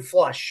get a good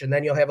flush, and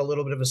then you'll have a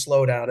little bit of a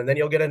slowdown, and then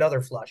you'll get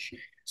another flush.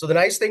 So the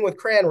nice thing with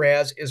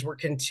cranras is we're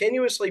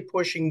continuously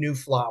pushing new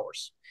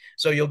flowers.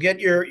 So you'll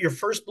get your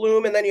first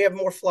bloom, and then you have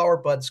more flower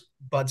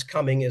buds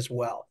coming as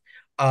well.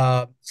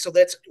 So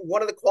that's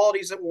one of the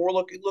qualities that we're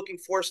looking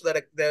for, so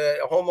that the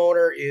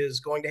homeowner is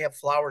going to have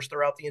flowers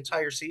throughout the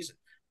entire season,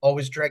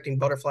 always attracting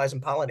butterflies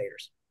and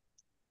pollinators.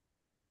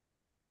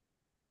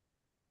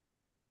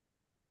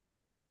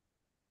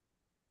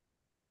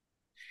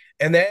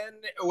 And then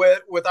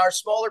with our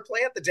smaller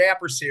plant, the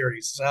Dapper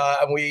series,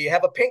 we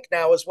have a pink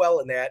now as well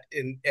in that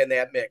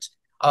mix.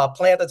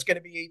 Plant that's going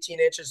to be 18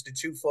 inches to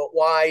 2 foot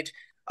wide,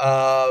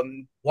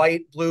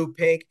 white, blue,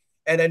 pink,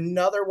 and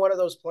another one of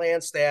those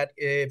plants that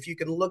if you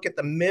can look at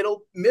the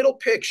middle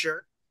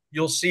picture,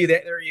 you'll see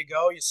that there you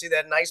go. You see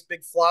that nice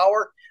big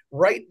flower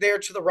right there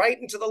to the right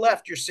and to the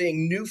left. You're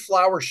seeing new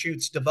flower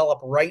shoots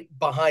develop right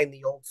behind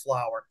the old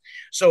flower.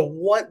 So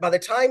by the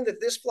time that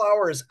this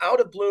flower is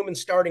out of bloom and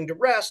starting to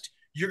rest,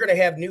 you're going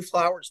to have new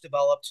flowers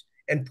developed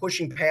and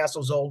pushing past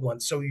those old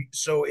ones. So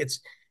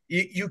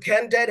you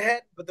can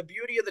deadhead, but the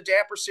beauty of the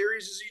Dapper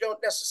series is you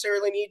don't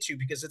necessarily need to,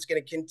 because it's going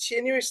to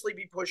continuously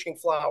be pushing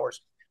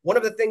flowers. One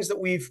of the things that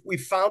we've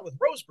found with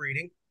rose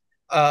breeding,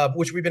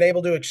 which we've been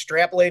able to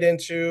extrapolate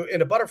into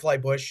butterfly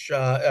bush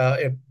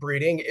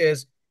breeding,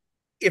 is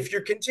if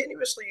you're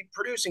continuously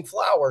producing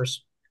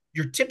flowers,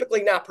 you're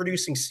typically not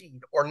producing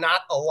seed, or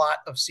not a lot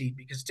of seed,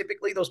 because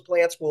typically those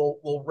plants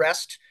will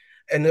rest.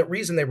 And the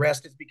reason they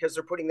rest is because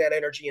they're putting that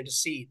energy into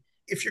seed.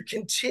 If you're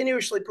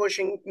continuously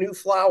pushing new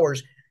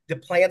flowers, the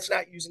plant's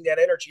not using that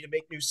energy to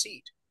make new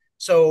seed.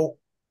 So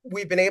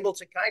we've been able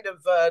to kind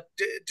of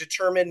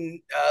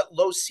determine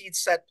low seed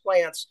set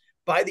plants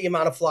by the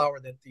amount of flower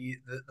that the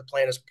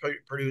plant is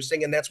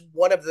producing. And that's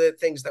one of the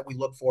things that we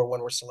look for when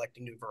we're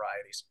selecting new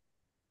varieties.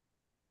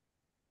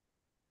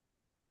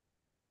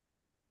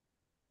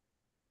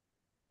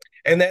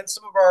 And then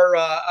some of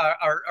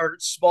our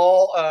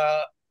small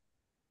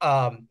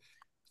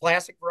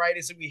classic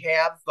varieties that we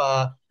have,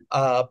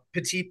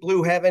 Petite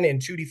Blue Heaven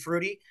and Tutti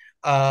Frutti.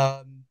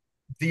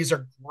 These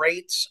are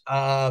great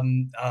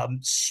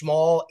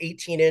small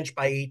 18-inch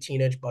by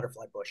 18-inch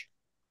butterfly bush.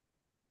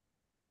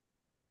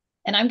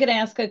 And I'm going to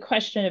ask a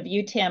question of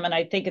you, Tim, and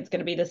I think it's going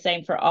to be the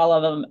same for all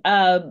of them.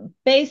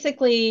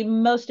 Basically,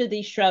 most of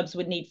these shrubs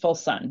would need full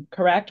sun,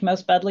 correct?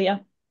 Most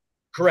Buddleia?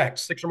 Correct.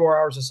 6 or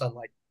more hours of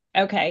sunlight.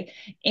 Okay.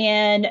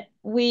 And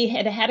we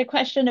had a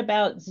question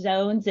about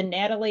zones, and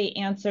Natalie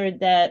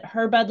answered that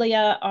her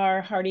Buddleia are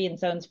hardy in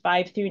zones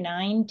 5 through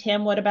 9.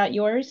 Tim, what about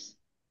yours?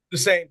 The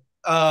same.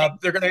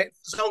 They're going to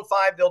zone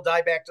 5. They'll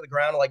die back to the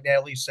ground, like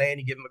Natalie's saying.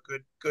 You give them a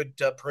good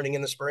pruning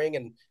in the spring,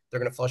 and they're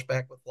going to flush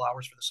back with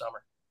flowers for the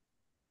summer.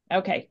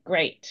 Okay,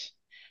 great.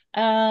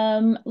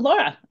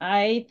 Laura,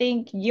 I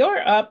think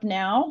you're up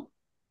now,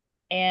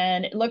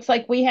 and it looks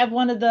like we have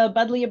one of the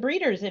Buddleia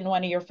breeders in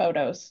one of your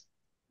photos.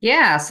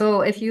 Yeah,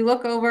 so if you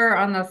look over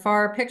on the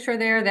far picture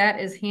there, that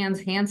is Hans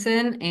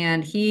Hansen,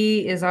 and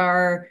he is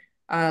our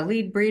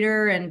lead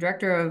breeder and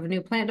director of new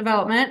plant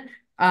development.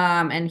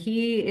 And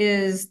he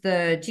is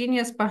the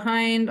genius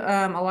behind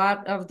a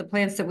lot of the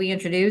plants that we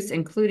introduce,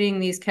 including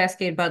these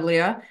Cascade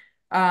Buddleia.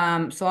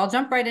 So I'll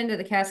jump right into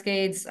the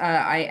Cascades.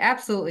 I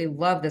absolutely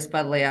love this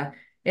Buddleia.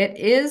 It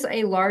is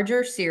a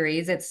larger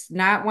series. It's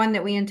not one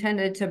that we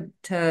intended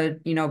to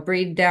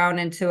breed down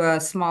into a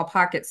small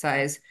pocket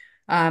size.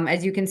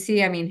 As you can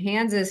see, I mean,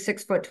 Hans is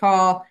 6 foot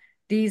tall.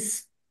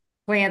 These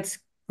plants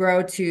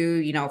grow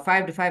to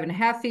 5 to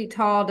 5.5 feet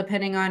tall,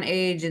 depending on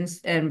age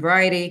and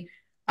variety,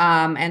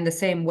 and the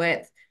same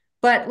width.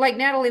 But like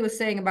Natalie was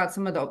saying about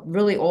some of the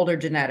really older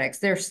genetics,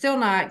 they're still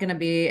not going to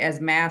be as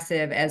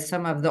massive as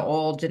some of the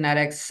old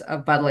genetics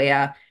of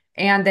Buddleia.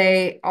 And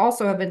they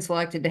also have been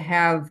selected to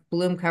have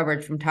bloom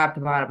coverage from top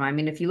to bottom. I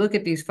mean, if you look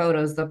at these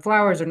photos, the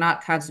flowers are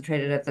not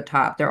concentrated at the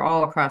top. They're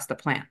all across the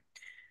plant.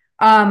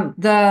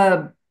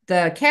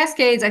 The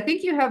cascades, I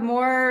think you have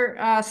more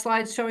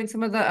slides showing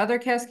some of the other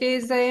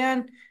cascades,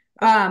 Diane.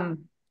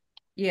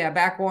 Yeah,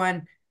 back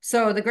one.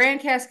 So the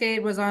Grand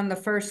Cascade was on the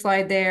first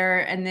slide there,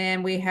 and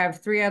then we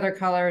have 3 other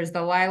colors,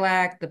 the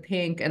lilac, the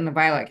pink, and the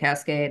violet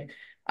cascade.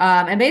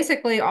 And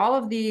basically all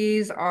of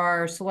these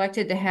are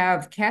selected to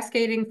have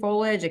cascading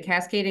foliage, a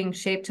cascading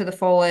shape to the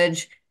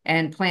foliage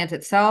and plant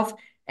itself,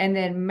 and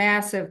then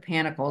massive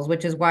panicles,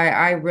 which is why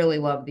I really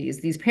love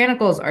these. These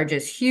panicles are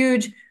just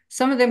huge.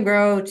 Some of them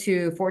grow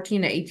to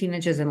 14 to 18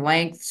 inches in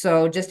length.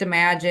 So just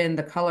imagine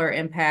the color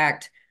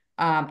impact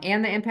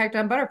and the impact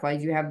on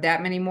butterflies. You have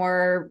that many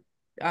more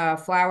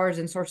flowers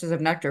and sources of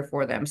nectar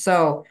for them.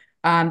 So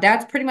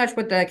that's pretty much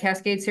what the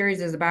Cascade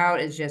series is about,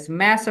 is just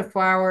massive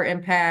flower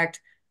impact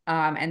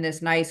and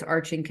this nice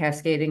arching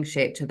cascading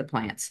shape to the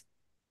plants.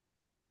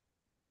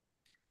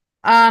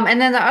 And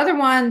then the other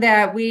one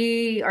that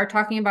we are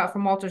talking about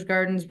from Walter's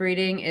Gardens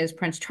breeding is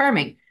Prince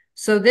Charming.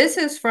 So this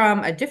is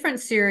from a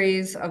different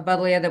series of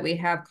Buddleia that we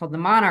have called the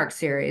Monarch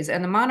series.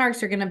 And the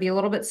Monarchs are going to be a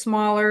little bit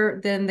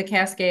smaller than the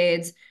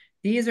Cascades.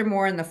 These are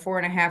more in the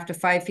 4.5 to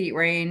 5 feet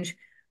range.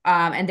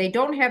 And they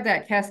don't have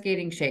that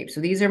cascading shape.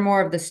 So these are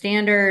more of the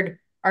standard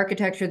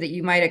architecture that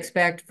you might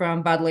expect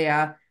from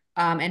Buddleia.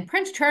 And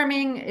Prince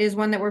Charming is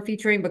one that we're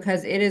featuring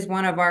because it is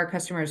one of our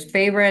customers'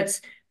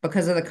 favorites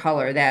because of the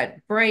color.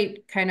 That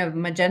bright kind of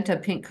magenta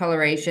pink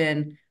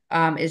coloration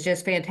is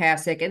just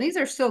fantastic. And these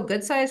are still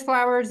good sized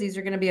flowers. These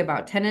are going to be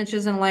about 10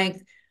 inches in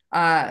length.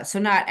 So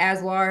not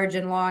as large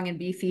and long and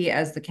beefy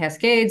as the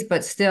Cascades,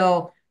 but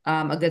still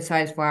a good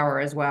sized flower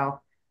as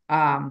well.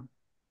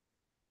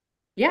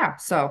 Yeah,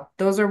 so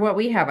those are what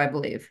we have, I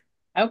believe.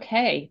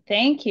 Okay,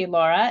 thank you,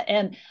 Laura.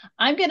 And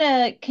I'm going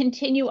to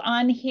continue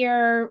on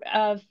here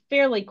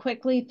fairly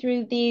quickly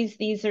through these.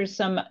 These are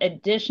some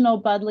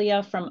additional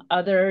Buddleia from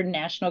other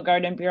National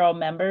Garden Bureau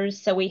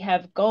members. So we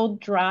have Gold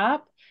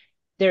Drop.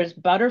 There's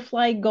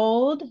Butterfly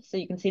Gold. So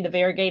you can see the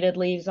variegated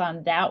leaves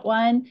on that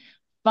one.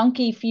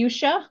 Funky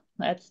Fuchsia.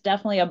 That's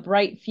definitely a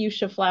bright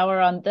fuchsia flower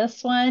on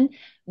this one.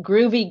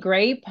 Groovy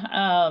Grape.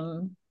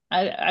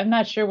 I'm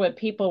not sure what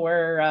people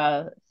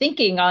were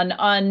thinking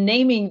on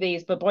naming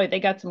these, but boy, they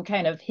got some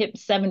kind of hip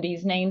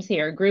 70s names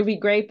here. Groovy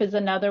Grape is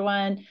another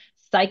one.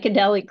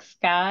 Psychedelic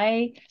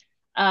Sky.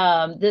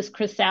 This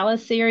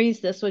Chrysalis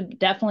series, this would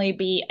definitely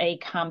be a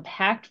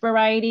compact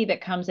variety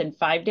that comes in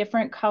 5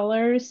 different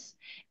colors.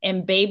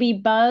 And Baby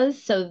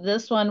Buzz, so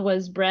this one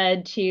was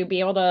bred to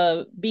be able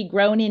to be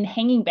grown in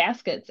hanging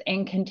baskets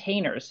and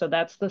containers. So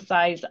that's the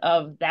size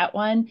of that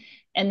one.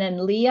 And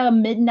then Leah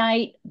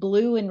Midnight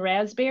Blue and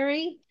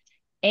Raspberry.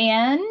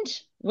 And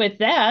with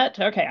that,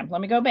 okay,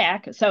 let me go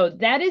back. So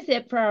that is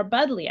it for our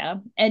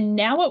Buddleia. And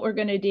now what we're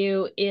going to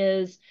do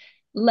is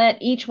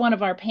let each one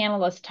of our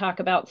panelists talk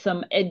about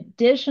some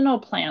additional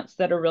plants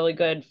that are really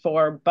good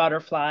for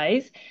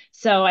butterflies.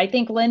 So I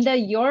think, Linda,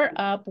 you're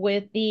up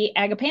with the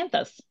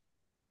Agapanthus.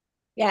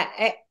 Yeah,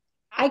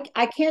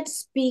 I can't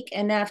speak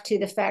enough to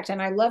the fact,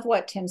 and I love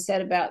what Tim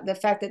said about the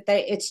fact that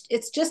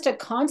it's just a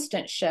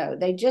constant show.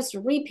 They just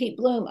repeat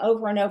bloom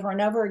over and over and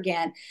over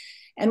again.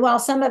 And while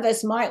some of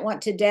us might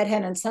want to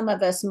deadhead and some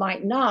of us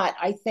might not,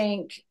 I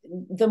think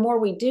the more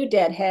we do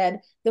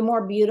deadhead, the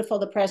more beautiful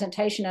the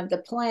presentation of the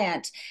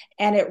plant.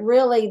 And it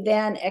really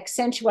then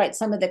accentuates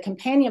some of the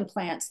companion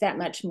plants that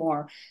much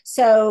more.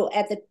 So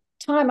at the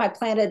time I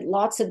planted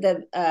lots of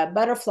the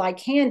butterfly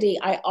candy,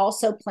 I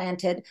also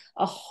planted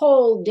a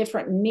whole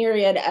different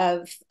myriad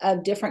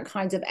of different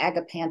kinds of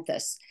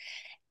agapanthus.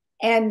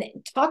 And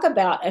talk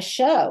about a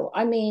show.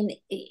 I mean,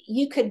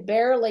 you could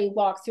barely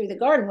walk through the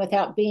garden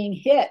without being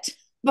hit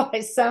by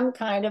some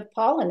kind of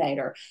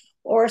pollinator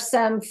or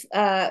some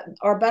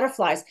or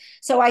butterflies.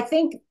 So I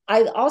think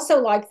I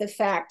also like the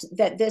fact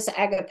that this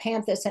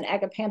agapanthus and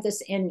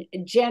agapanthus in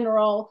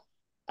general,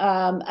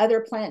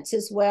 other plants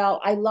as well,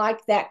 I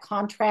like that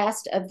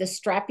contrast of the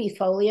strappy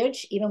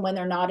foliage, even when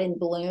they're not in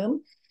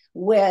bloom,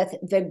 with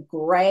the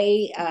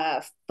gray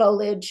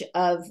foliage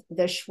of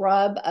the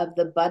shrub of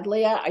the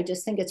Buddleia. I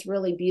just think it's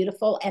really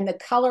beautiful. And the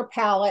color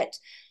palette,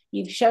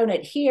 you've shown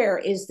it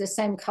here, is the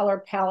same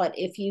color palette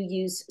if you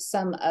use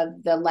some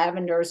of the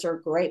lavenders or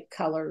grape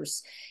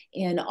colors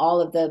in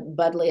all of the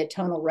Buddleia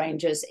tonal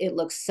ranges. It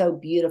looks so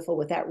beautiful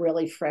with that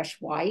really fresh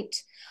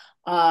white.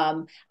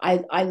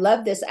 I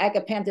love this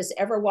Agapanthus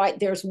everwhite.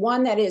 There's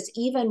one that is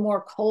even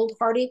more cold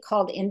hardy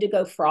called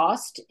Indigo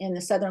Frost in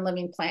the Southern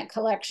Living Plant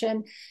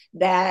Collection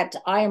that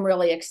I am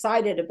really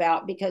excited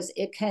about because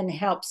it can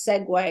help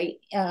segue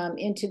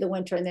into the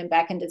winter and then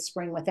back into the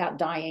spring without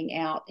dying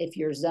out if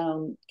your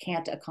zone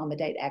can't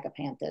accommodate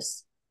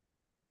Agapanthus.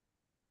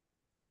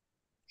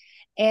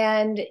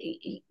 And,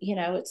 you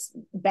know, it's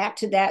back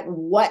to that,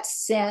 what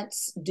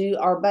scents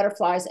are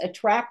butterflies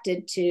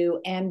attracted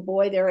to? And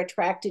boy, they're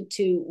attracted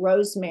to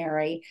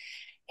rosemary.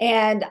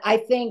 And I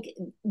think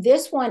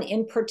this one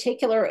in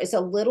particular is a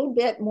little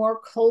bit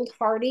more cold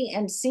hardy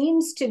and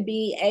seems to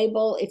be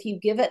able, if you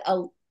give it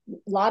a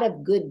lot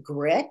of good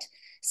grit,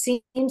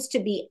 seems to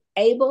be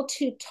able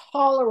to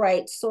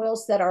tolerate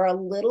soils that are a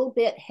little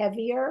bit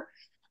heavier.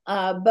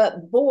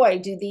 But boy,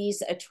 do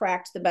these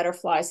attract the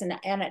butterflies. And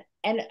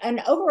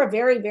over a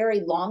very,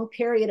 very long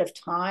period of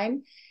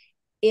time,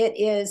 it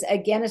is,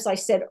 again, as I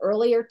said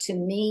earlier, to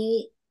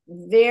me,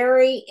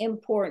 very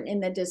important in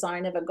the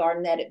design of a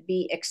garden that it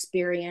be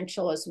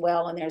experiential as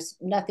well. And there's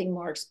nothing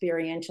more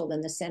experiential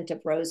than the scent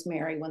of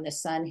rosemary when the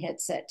sun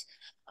hits it.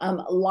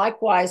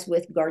 Likewise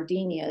with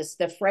gardenias,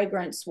 the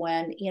fragrance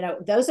when, you know,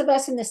 those of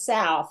us in the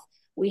South,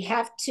 we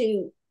have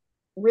to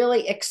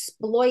really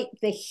exploit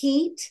the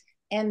heat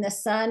and the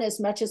sun as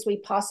much as we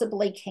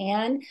possibly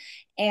can.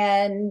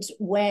 And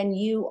when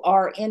you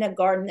are in a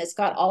garden that's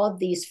got all of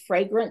these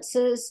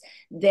fragrances,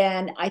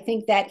 then I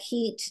think that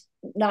heat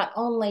not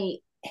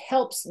only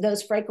helps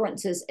those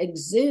fragrances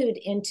exude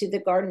into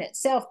the garden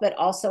itself, but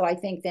also I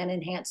think then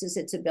enhances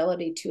its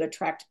ability to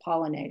attract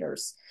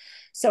pollinators.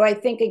 So I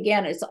think,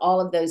 again, it's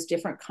all of those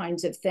different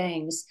kinds of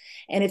things.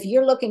 And if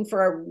you're looking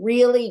for a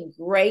really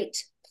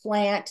great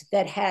plant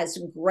that has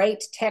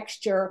great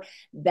texture,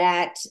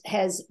 that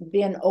has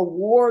been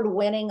award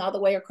winning all the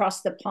way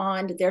across the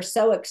pond, they're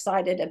so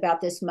excited about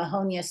this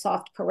Mahonia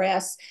soft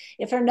caress,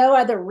 if for no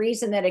other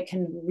reason that it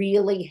can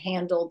really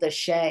handle the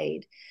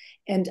shade.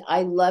 And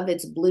I love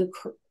its blue,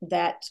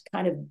 that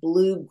kind of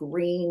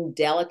blue-green,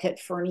 delicate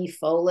ferny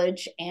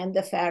foliage, and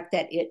the fact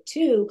that it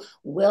too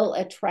will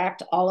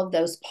attract all of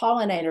those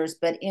pollinators,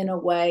 but in a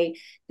way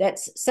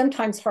that's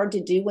sometimes hard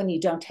to do when you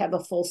don't have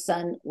a full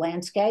sun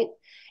landscape.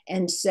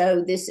 And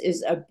so this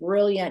is a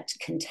brilliant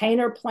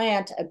container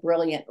plant, a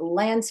brilliant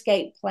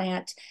landscape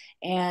plant,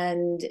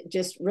 and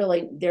just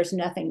really, there's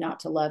nothing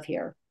not to love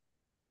here.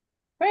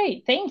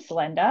 Great. Thanks,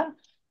 Linda.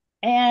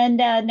 And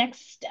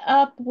next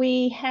up,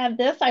 we have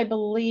this. I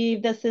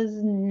believe this is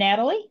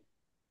Natalie.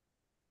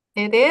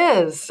 It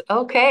is.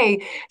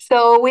 Okay.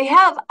 So we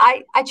have,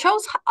 I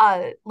chose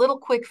a little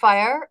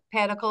quickfire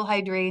panicle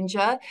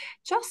hydrangea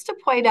just to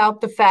point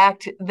out the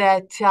fact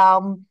that,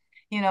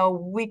 you know,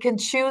 we can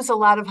choose a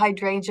lot of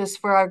hydrangeas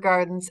for our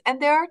gardens, and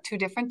there are two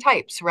different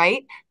types,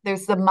 right?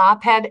 There's the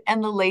mop head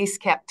and the lace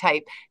cap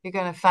type. You're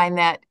going to find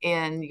that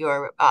in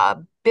your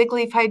big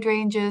leaf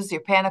hydrangeas,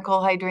 your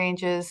panicle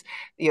hydrangeas,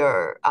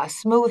 your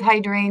smooth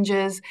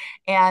hydrangeas.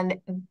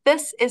 And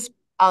this is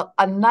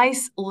a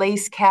nice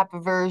lace cap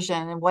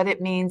version. And what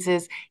it means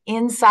is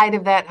inside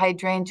of that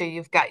hydrangea,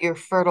 you've got your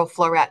fertile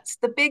florets.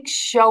 The big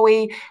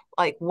showy,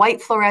 like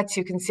white florets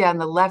you can see on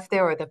the left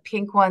there, or the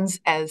pink ones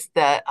as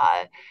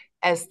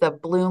the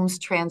blooms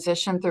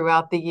transition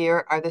throughout the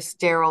year, are the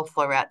sterile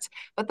florets.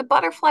 But the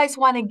butterflies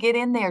want to get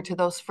in there to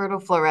those fertile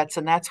florets,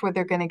 and that's where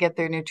they're going to get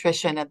their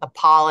nutrition and the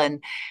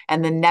pollen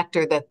and the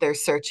nectar that they're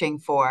searching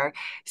for.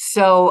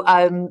 So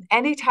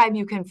anytime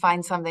you can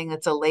find something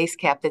that's a lace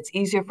cap that's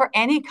easier for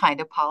any kind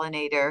of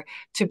pollinator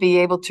to be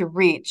able to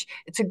reach,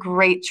 it's a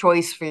great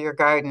choice for your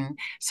garden.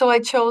 So I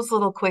chose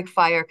Little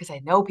Quickfire because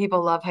I know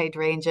people love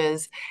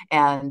hydrangeas,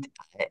 and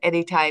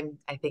anytime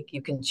I think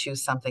you can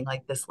choose something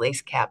like this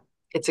lace cap,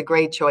 it's a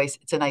great choice.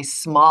 It's a nice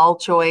small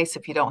choice.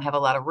 If you don't have a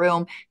lot of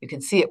room, you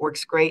can see it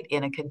works great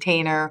in a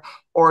container,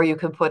 or you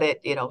can put it,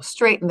 you know,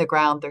 straight in the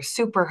ground. They're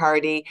super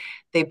hardy.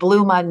 They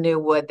bloom on new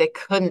wood. They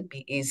couldn't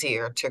be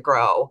easier to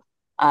grow.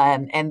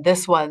 And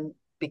this one,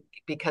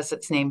 because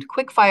it's named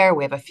Quickfire,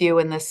 we have a few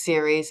in this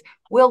series,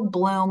 will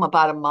bloom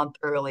about a month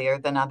earlier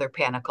than other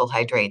panicle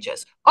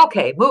hydrangeas.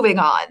 Okay, moving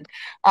on.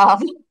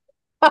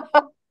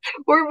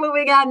 We're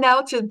moving on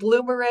now to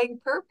Bloomerang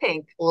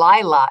Purpink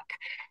Lilac.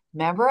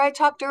 Remember, I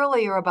talked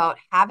earlier about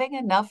having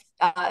enough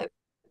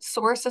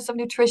sources of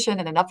nutrition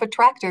and enough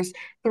attractors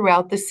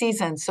throughout the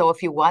season. So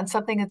if you want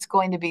something that's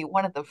going to be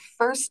one of the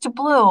first to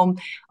bloom,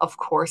 of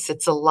course,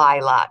 it's a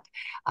lilac.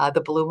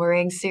 The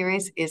Bloomerang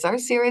series is our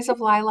series of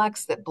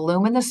lilacs that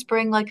bloom in the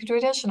spring like a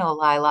traditional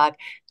lilac,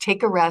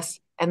 take a rest,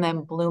 and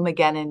then bloom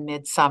again in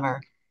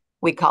midsummer.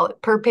 We call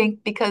it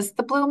purpink because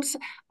the blooms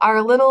are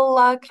a little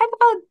kind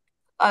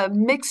of a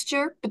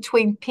mixture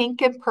between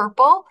pink and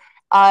purple.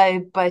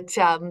 But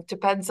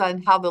depends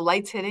on how the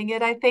light's hitting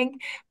it, I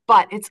think.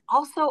 But it's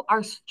also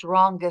our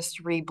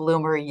strongest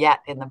rebloomer yet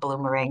in the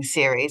Bloomerang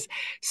series.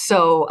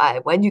 So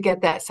when you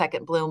get that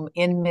second bloom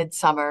in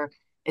midsummer,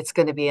 It's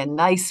going to be a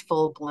nice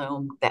full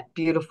bloom, that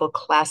beautiful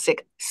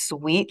classic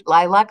sweet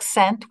lilac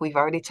scent. We've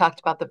already talked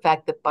about the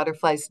fact that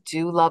butterflies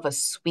do love a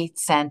sweet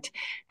scent,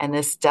 and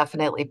this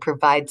definitely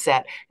provides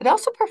that. It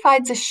also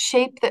provides a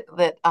shape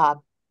that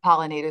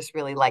pollinators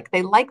really like.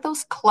 They like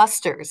those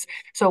clusters.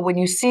 So when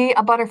you see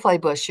a butterfly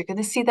bush, you're going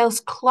to see those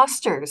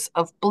clusters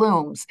of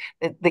blooms,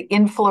 the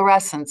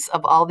inflorescence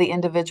of all the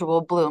individual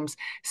blooms.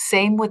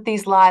 Same with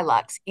these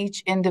lilacs.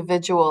 Each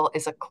individual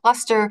is a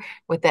cluster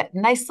with that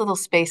nice little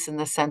space in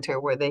the center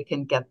where they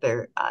can get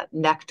their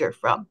nectar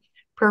from.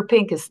 Per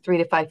pink is 3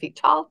 to 5 feet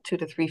tall, 2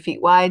 to 3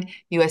 feet wide.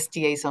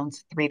 USDA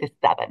zones 3 to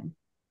 7.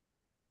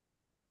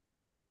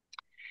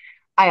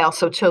 I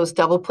also chose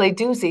double play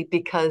doozy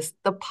because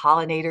the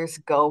pollinators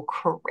go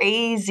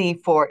crazy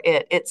for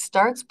it. It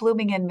starts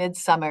blooming in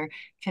midsummer,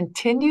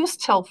 continues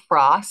till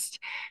frost.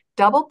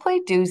 Double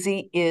play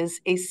doozy is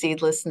a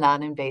seedless,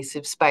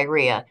 non-invasive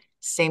spirea.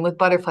 Same with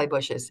butterfly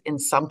bushes. In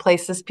some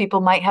places,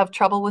 people might have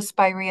trouble with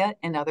spirea.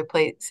 In other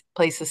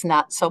places,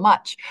 not so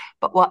much.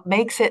 But what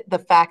makes it the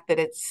fact that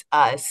it's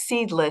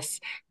seedless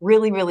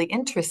really, really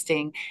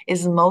interesting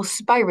is most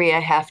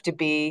spirea have to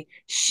be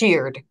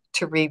sheared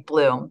to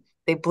rebloom.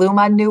 They bloom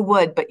on new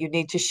wood, but you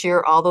need to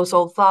shear all those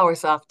old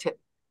flowers off to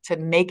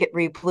make it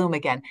rebloom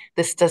again.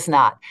 This does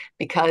not,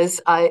 because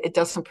it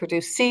doesn't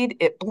produce seed,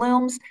 it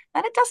blooms,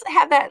 and it doesn't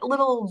have that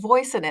little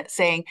voice in it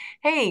saying,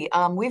 hey,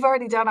 we've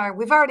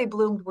already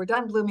bloomed, we're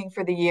done blooming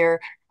for the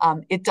year.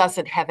 It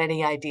doesn't have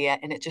any idea,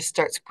 and it just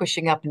starts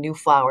pushing up new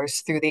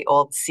flowers through the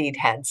old seed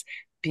heads.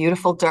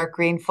 Beautiful dark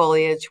green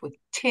foliage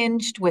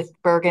tinged with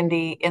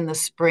burgundy in the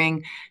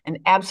spring, and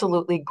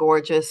absolutely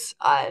gorgeous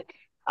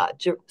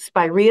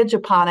Spirea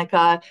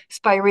japonica.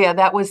 Spirea,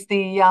 that was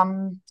the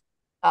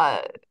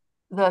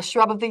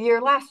shrub of the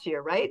year last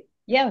year, right?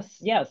 Yes,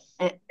 yes.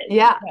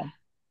 Yeah,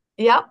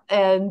 yeah.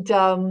 And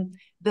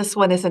this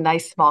one is a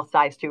nice small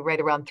size too, right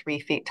around 3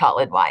 feet tall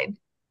and wide.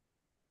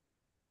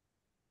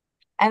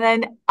 And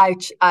then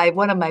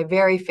one of my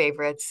very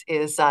favorites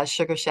is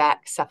Sugar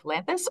Shack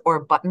cephalanthus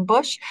or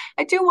buttonbush.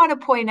 I do want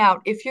to point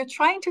out, if you're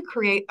trying to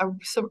create a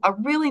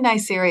really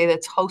nice area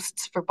that's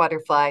hosts for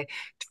butterfly,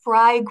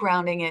 try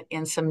grounding it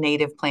in some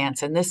native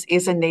plants. And this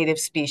is a native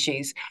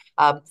species.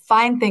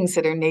 Find things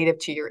that are native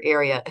to your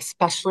area,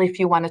 especially if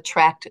you want to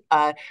attract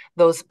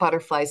those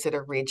butterflies that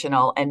are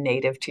regional and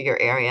native to your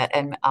area.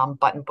 And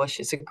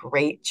buttonbush is a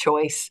great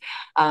choice.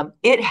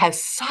 It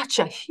has such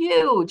a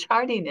huge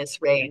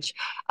hardiness range.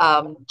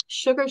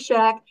 Sugar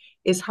Shack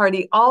is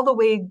hardy all the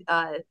way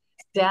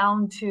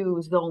down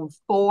to zone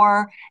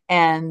 4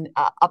 and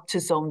up to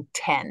zone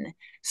 10.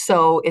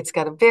 So it's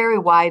got a very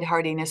wide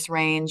hardiness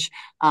range.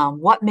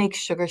 What makes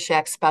Sugar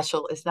Shack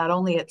special is not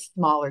only its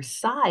smaller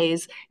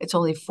size, it's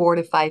only 4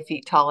 to 5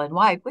 feet tall and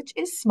wide, which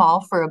is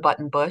small for a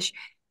button bush,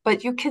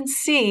 but you can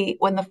see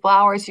when the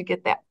flowers, you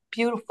get that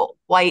beautiful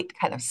white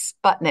kind of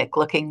Sputnik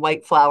looking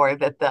white flower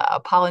that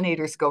the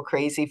pollinators go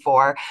crazy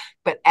for.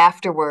 But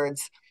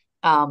afterwards,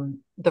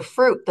 the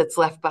fruit that's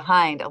left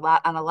behind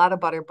on a lot of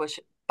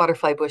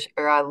butterfly bush,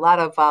 or a lot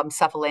of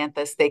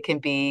cephalanthus, they can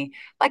be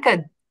like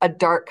a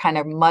dark kind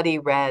of muddy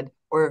red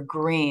or a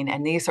green,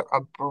 and these are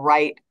a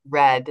bright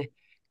red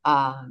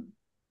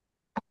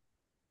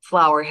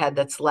flower head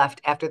that's left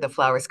after the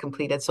flower is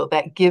completed. So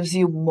that gives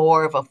you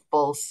more of a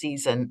full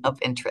season of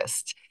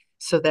interest.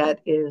 So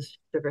that is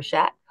Sugar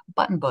Shack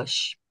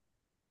buttonbush.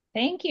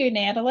 Thank you,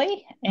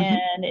 Natalie.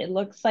 And it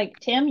looks like,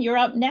 Tim, you're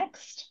up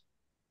next.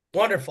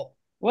 Wonderful.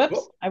 Whoops,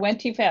 Whoop. I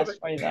went too fast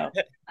for you though.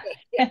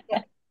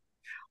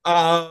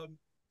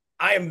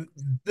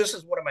 This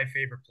is one of my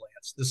favorite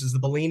plants. This is the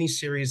Bellini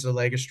series of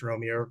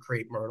Lagostromia or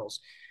crepe myrtles.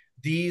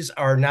 These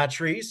are not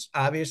trees,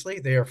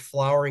 obviously. They are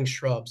flowering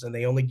shrubs, and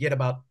they only get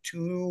about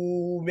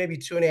maybe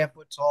 2.5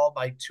 foot tall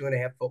by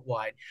 2.5 foot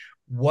wide.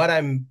 What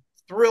I'm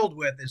thrilled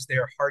with is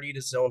they're hardy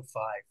to zone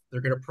 5.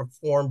 They're going to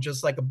perform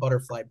just like a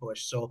butterfly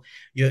bush. So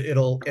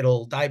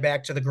it'll die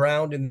back to the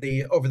ground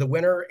over the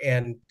winter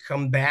and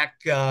come back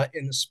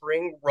in the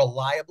spring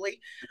reliably.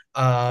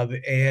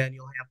 And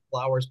you'll have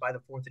flowers by the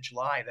 4th of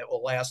July that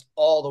will last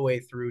all the way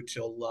through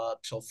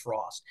till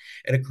frost.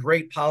 And a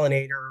great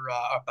pollinator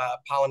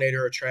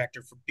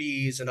attractor for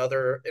bees and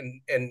other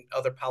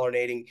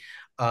pollinating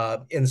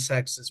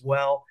insects as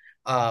well.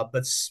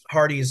 But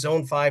hardy is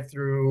zone 5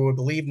 through, I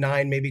believe,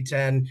 9, maybe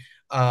 10.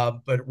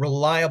 But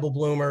reliable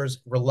bloomers,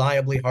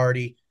 reliably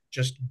hardy,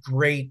 just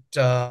great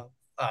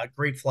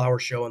flower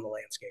show in the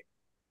landscape.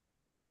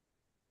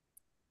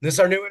 This is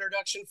our new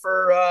introduction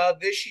for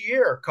this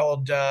year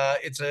called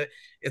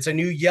it's a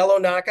new yellow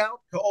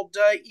knockout called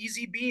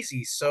Easy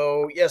Beezy.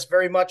 So yes,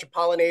 very much a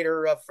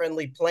pollinator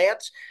friendly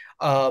plant.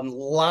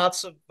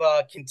 Lots of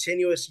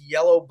continuous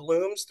yellow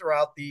blooms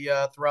throughout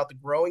the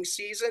growing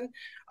season.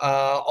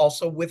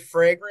 Also with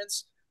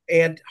fragrance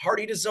and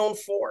hardy to zone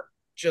 4.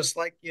 Just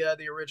like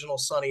the original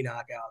Sunny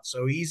Knockout.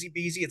 So Easy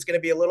Beezy. It's going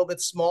to be a little bit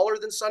smaller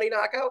than Sunny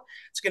Knockout.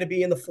 It's going to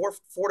be in the 4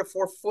 to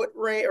 4 foot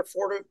range, or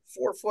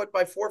 4 foot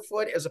by 4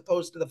 foot, as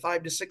opposed to the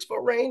 5 to 6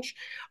 foot range.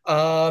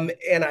 And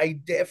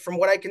from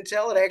what I can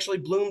tell, it actually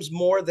blooms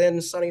more than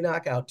Sunny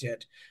Knockout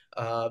did.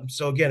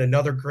 So again,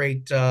 another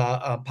great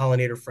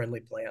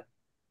pollinator-friendly plant.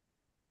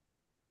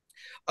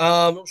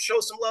 We'll show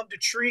some love to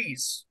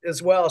trees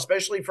as well,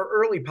 especially for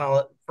early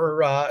pollen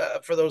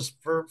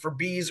for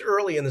bees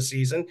early in the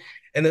season.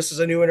 And this is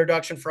a new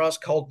introduction for us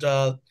called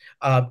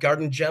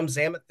Garden Gems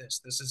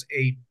Amethyst. This is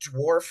a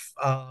dwarf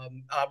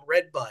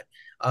redbud,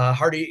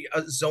 hardy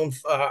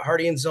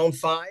in zone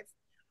 5.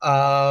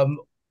 Um,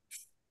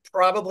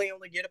 Probably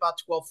only get about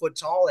 12 foot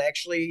tall.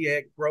 Actually,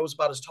 it grows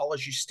about as tall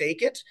as you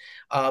stake it.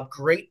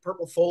 Great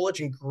purple foliage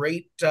and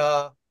great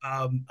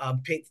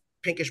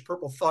pinkish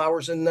purple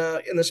flowers in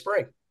the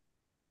spring.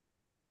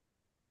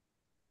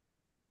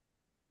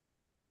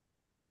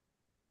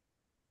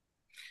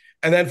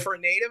 And then for a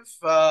native,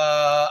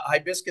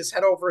 hibiscus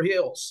head over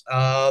heels,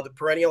 the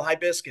perennial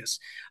hibiscus.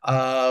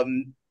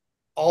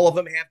 All of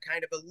them have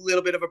kind of a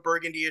little bit of a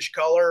burgundy-ish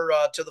color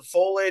to the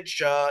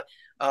foliage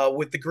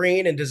with the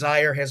green, and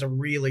Desire has a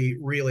really,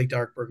 really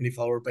dark burgundy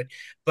flower, but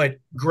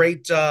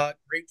great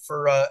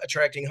for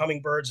attracting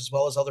hummingbirds as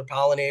well as other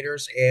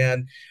pollinators,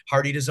 and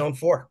hardy to zone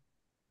 4.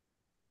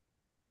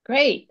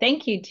 Great.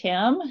 Thank you,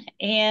 Tim.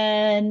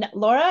 And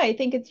Laura, I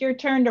think it's your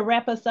turn to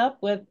wrap us up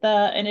with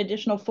an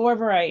additional 4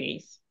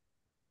 varieties.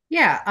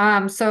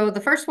 Yeah, so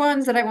the first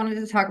ones that I wanted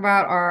to talk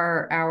about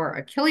are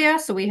our Achillea.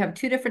 So we have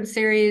 2 different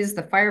series,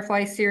 the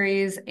Firefly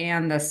series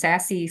and the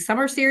Sassy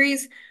Summer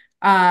series.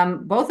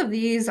 Both of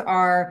these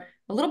are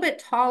a little bit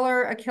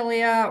taller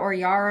Achillea, or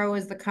yarrow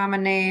is the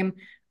common name.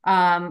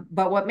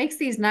 But what makes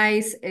these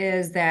nice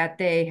is that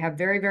they have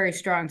very, very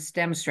strong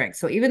stem strength.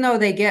 So even though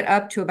they get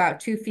up to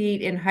about 2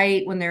 feet in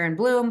height when they're in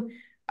bloom,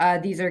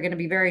 these are going to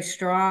be very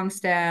strong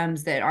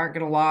stems that aren't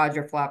going to lodge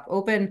or flop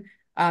open.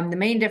 The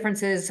main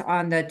differences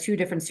on the 2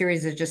 different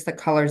series is just the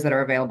colors that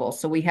are available.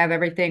 So we have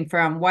everything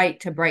from white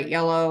to bright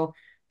yellow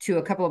to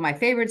a couple of my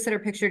favorites that are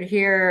pictured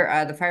here,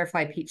 the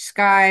Firefly Peach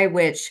Sky,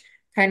 which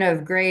kind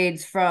of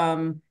grades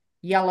from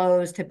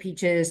yellows to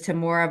peaches to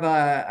more of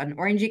an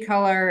orangey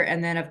color.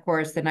 And then, of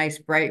course, the nice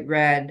bright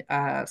red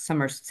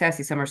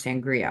Sassy Summer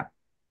Sangria.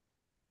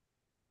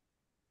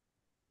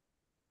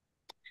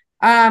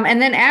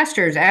 And then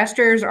asters.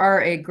 Asters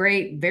are a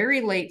great,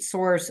 very late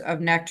source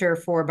of nectar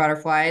for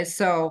butterflies.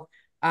 So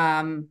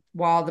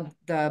while the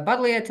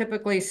Buddleia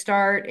typically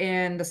start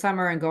in the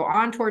summer and go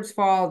on towards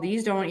fall,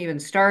 these don't even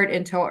start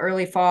until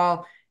early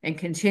fall and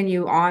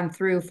continue on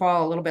through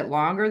fall a little bit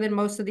longer than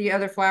most of the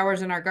other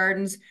flowers in our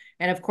gardens.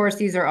 And of course,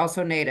 these are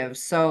also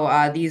natives.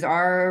 So these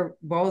are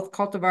both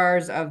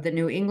cultivars of the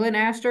New England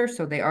aster.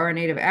 So they are a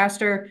native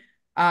aster.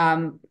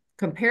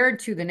 Compared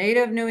to the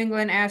native New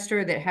England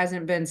aster that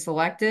hasn't been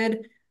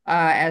selected,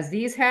 as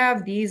these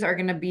have, these are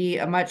going to be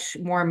a much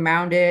more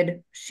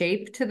mounded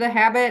shape to the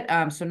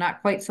habit, so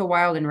not quite so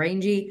wild and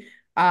rangy.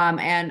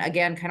 And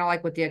again, kind of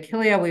like with the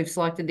Achillea, we've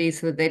selected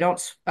these so that they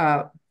don't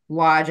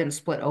lodge and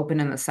split open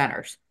in the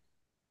centers.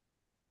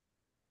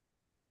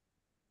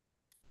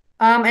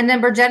 And then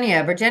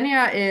Virginia.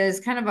 Virginia is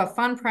kind of a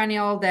fun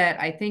perennial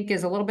that I think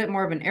is a little bit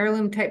more of an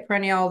heirloom type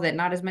perennial that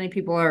not as many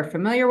people are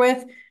familiar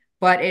with,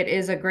 but it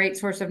is a great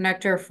source of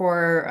nectar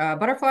for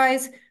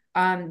butterflies.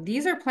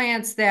 These are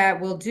plants that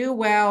will do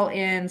well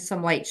in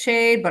some light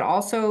shade, but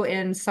also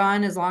in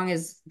sun as long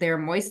as they're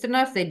moist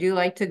enough. They do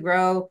like to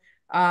grow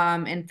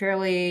in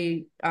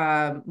fairly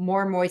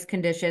more moist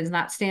conditions,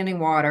 not standing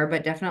water,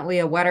 but definitely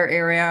a wetter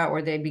area,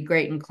 or they'd be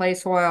great in clay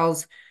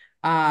soils,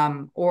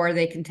 or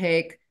they can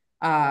take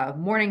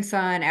morning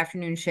sun,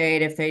 afternoon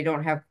shade if they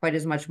don't have quite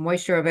as much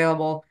moisture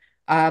available,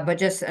 but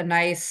just a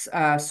nice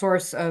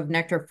source of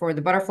nectar for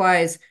the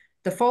butterflies.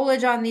 The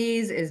foliage on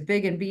these is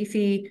big and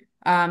beefy,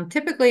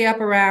 typically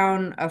up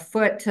around a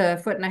foot to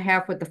 1.5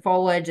 foot with the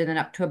foliage, and then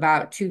up to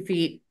about 2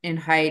 feet in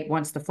height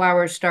once the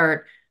flowers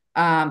start.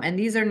 And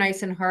these are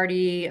nice and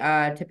hardy,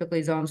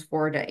 typically zones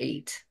 4 to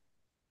 8.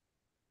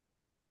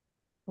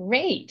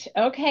 Great.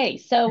 Okay.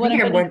 So what I'm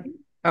going to...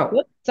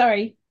 Oh,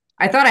 sorry.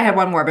 I thought I had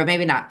one more, but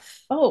maybe not.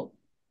 Oh,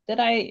 did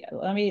I?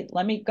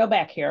 Let me go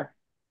back here.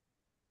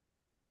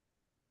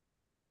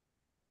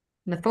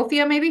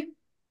 Nephofia, maybe?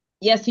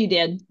 Yes, you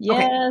did.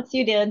 Yes, Okay.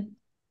 you did. If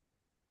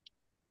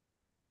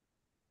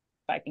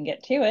I can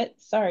get to it.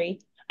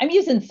 Sorry. I'm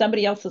using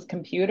somebody else's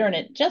computer and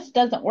it just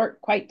doesn't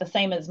work quite the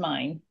same as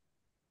mine.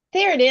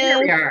 There it There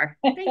is. we are.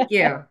 Thank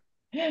you.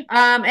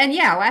 And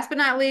yeah, last but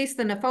not least,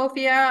 the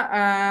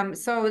Nephofia.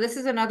 So this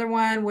is another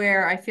one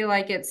where I feel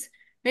like it's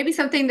maybe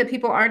something that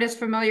people aren't as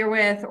familiar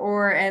with,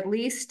 or at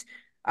least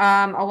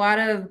a lot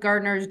of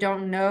gardeners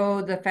don't know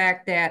the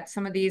fact that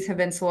some of these have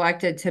been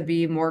selected to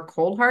be more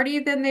cold hardy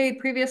than they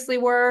previously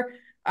were.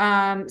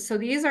 So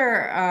these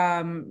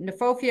are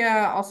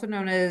Nephofia, also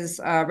known as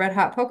red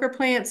hot poker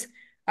plants.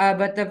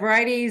 But the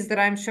varieties that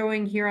I'm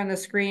showing here on the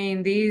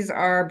screen, these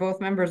are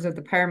both members of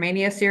the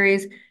Pyromania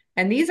series.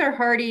 And these are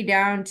hardy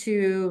down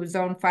to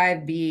zone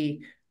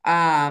 5B.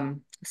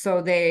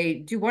 So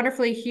they do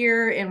wonderfully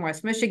here in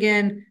West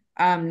Michigan.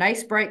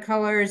 Nice bright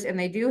colors, and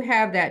they do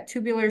have that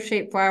tubular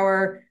shaped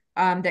flower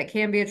that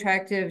can be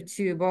attractive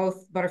to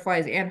both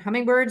butterflies and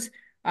hummingbirds.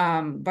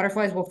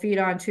 Butterflies will feed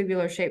on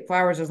tubular shaped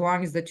flowers as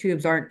long as the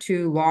tubes aren't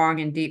too long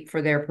and deep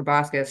for their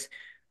proboscis.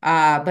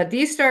 But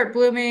these start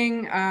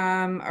blooming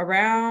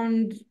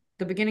around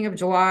the beginning of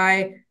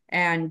July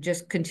and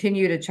just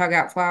continue to chug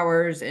out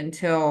flowers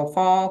until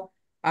fall.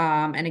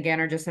 And again,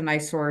 are just a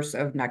nice source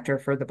of nectar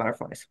for the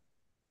butterflies.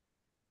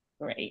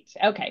 Great.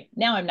 Okay.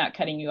 Now I'm not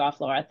cutting you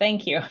off, Laura.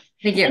 Thank you.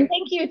 Thank you. And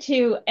thank you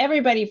to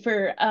everybody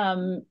for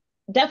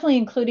definitely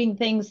including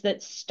things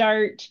that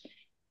start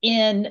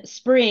in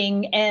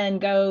spring and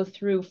go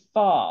through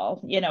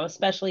fall,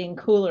 especially in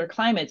cooler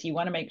climates. You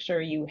want to make sure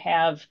you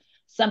have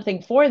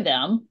something for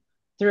them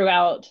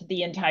throughout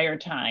the entire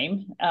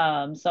time.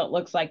 So it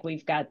looks like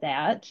we've got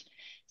that.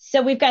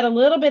 So we've got a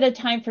little bit of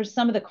time for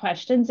some of the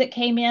questions that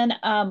came in.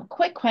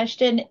 Quick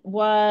question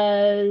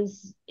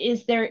was,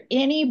 is there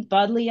any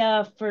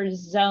Buddleia for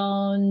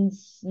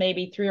zones,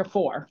 maybe 3 or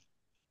 4?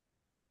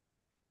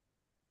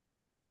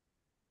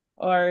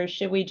 Or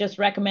should we just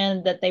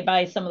recommend that they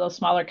buy some of those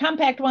smaller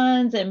compact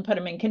ones and put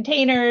them in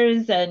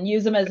containers and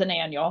use them as an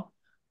annual?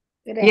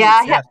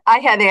 Yeah, I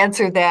had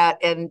answered that,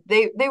 and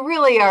they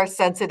really are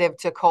sensitive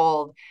to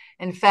cold.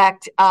 In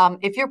fact,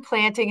 if you're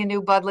planting a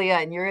new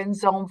Buddleia and you're in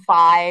zone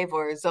 5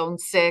 or zone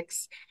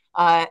 6,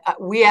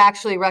 we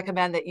actually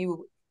recommend that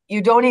you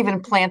don't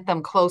even plant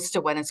them close to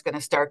when it's going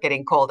to start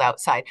getting cold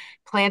outside.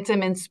 Plant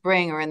them in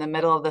spring or in the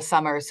middle of the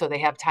summer so they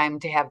have time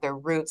to have their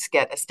roots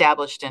get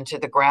established into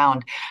the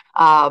ground.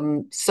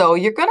 So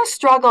you're going to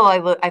struggle,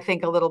 I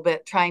think, a little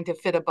bit trying to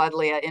fit a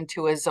Buddleia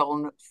into a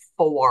zone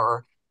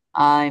 4.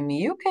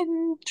 You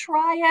can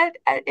try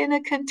it in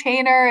a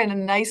container, in a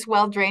nice,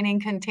 well-draining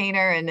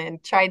container,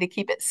 and try to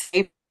keep it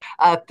safe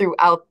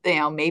throughout,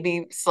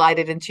 maybe slide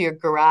it into your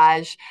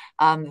garage.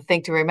 The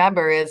thing to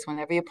remember is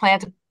whenever you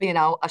plant,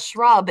 a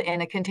shrub in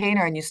a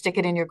container and you stick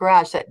it in your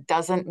garage, that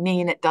doesn't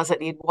mean it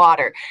doesn't need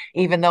water.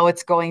 Even though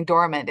it's going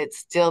dormant, it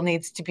still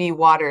needs to be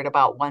watered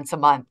about once a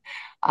month.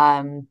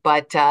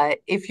 But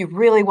if you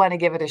really want to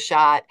give it a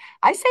shot,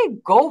 I say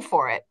go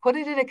for it. Put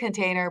it in a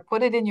container,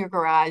 put it in your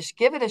garage,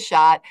 give it a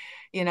shot.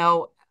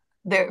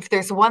 If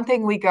there's one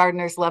thing we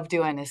gardeners love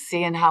doing is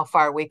seeing how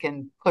far we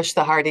can push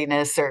the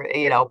hardiness or,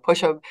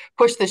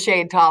 push the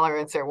shade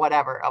tolerance or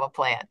whatever of a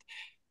plant.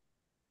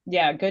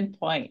 Yeah, good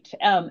point.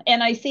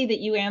 And I see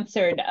that you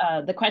answered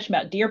the question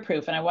about deer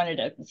proof, and I wanted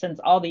to, since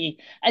all the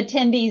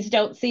attendees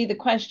don't see the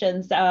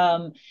questions,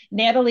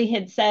 Natalie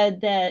had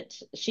said that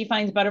she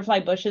finds butterfly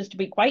bushes to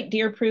be quite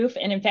deer proof,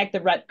 and in fact, the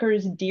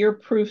Rutgers deer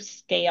proof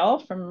scale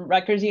from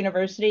Rutgers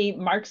University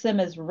marks them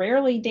as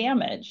rarely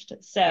damaged.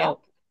 So Yep.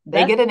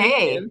 They that's get an good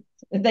A. news.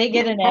 They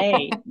get an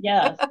A,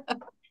 yes.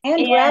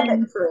 And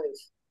rabbit proof.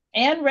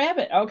 And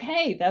rabbit.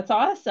 Okay, that's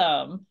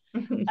awesome.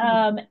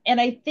 And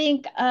I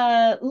think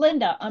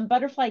Linda on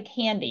butterfly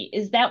candy,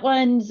 is that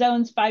one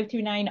zones 5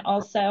 through 9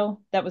 also?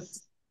 That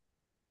was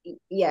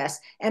Yes,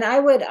 and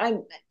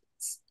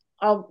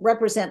I'll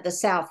represent the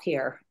South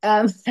here.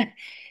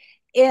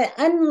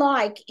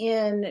 Unlike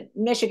in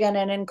Michigan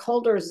and in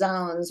colder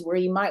zones where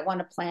you might want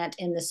to plant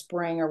in the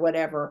spring or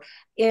whatever,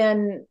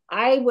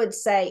 I would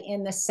say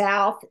in the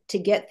South, to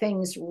get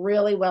things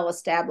really well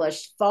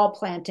established, fall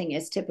planting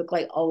is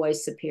typically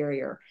always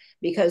superior,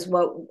 because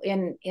what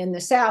in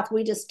the South,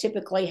 we just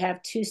typically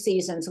have 2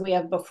 seasons. We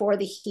have before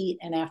the heat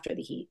and after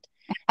the heat.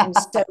 And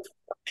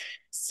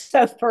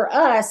so for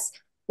us,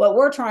 what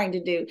we're trying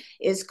to do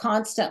is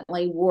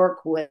constantly work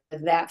with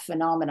that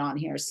phenomenon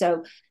here.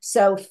 So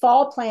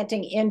fall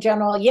planting in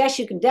general, yes,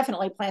 you can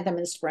definitely plant them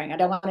in spring. I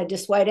don't want to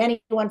dissuade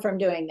anyone from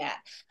doing that.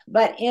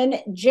 But in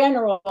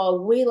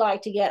general, we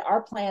like to get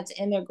our plants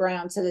in the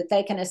ground so that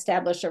they can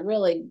establish a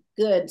really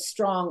good,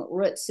 strong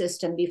root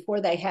system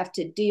before they have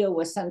to deal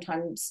with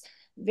sometimes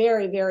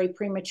very, very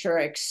premature,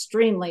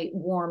 extremely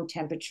warm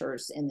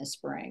temperatures in the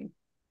spring.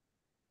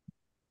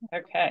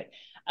 okay.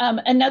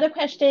 Another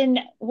question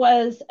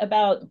was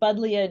about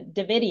Buddleia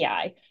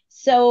Davidii.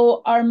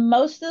 So are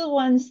most of the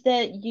ones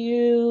that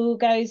you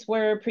guys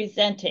were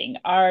presenting,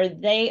 are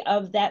they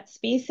of that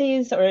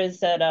species, or is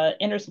it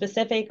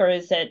interspecific, or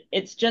is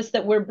it's just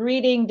that we're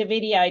breeding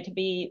Davidii to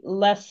be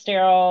less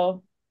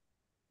sterile,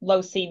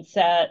 low seed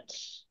set?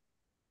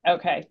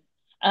 Okay.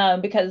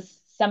 Because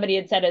somebody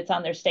had said it's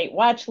on their state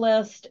watch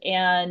list,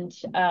 and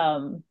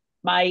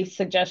my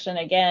suggestion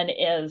again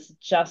is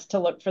just to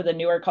look for the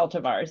newer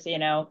cultivars,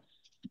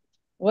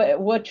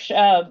 which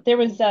there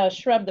was a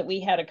shrub that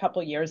we had a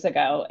couple years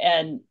ago,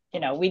 and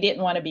we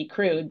didn't want to be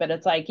crude, but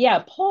it's like,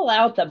 yeah, pull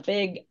out the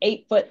big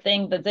 8-foot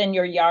thing that's in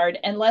your yard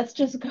and let's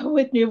just go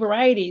with new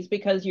varieties,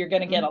 because you're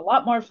going to get a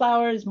lot more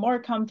flowers, more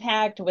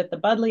compact with the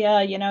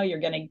Buddleia. You're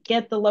going to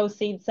get the low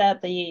seed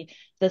set, the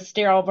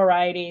sterile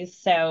varieties.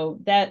 So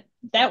that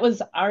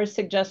was our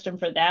suggestion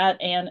for that,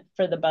 and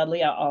for the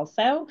Buddleia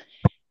also.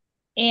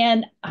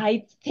 And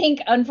I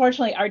think,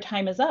 unfortunately, our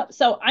time is up.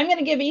 So I'm going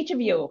to give each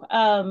of you,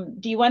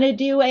 do you want to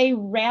do a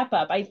wrap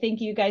up? I think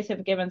you guys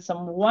have given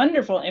some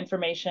wonderful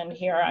information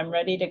here. I'm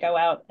ready to go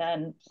out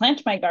and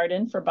plant my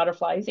garden for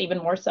butterflies, even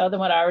more so than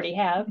what I already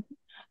have.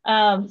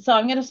 So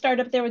I'm going to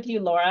start up there with you,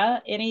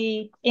 Laura.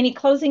 Any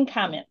closing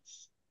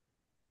comments?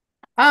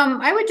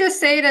 I would just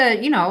say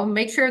to,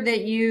 make sure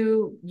that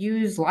you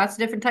use lots of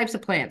different types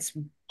of plants.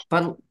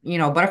 But,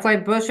 butterfly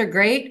bush are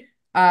great.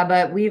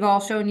 But we've all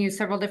shown you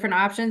several different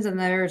options and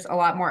there's a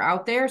lot more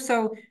out there.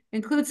 So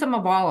include some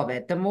of all of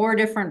it. The more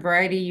different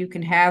variety you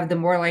can have, the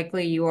more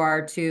likely you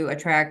are to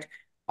attract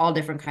all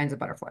different kinds of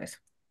butterflies.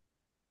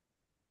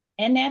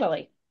 And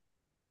Natalie.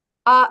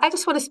 I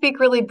just want to speak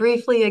really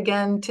briefly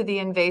again to the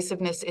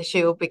invasiveness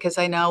issue because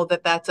I know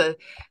that that's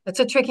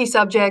a tricky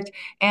subject.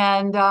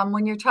 And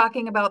when you're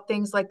talking about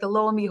things like the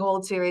Lo and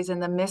Behold series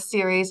and the Mist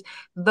series,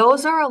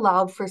 those are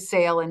allowed for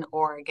sale in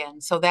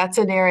Oregon. So that's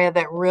an area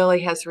that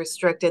really has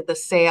restricted the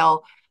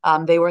sale.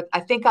 They were,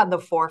 I think, on the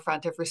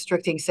forefront of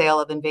restricting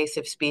sale of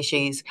invasive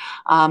species.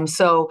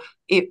 So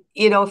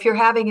if you're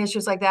having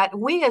issues like that,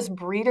 we as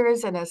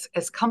breeders and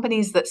as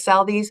companies that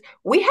sell these,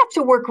 we have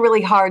to work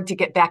really hard to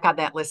get back on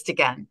that list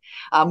again.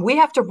 We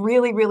have to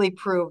really, really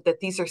prove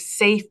that these are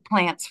safe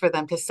plants for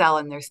them to sell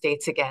in their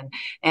states again.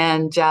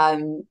 And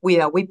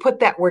we put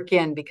that work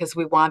in because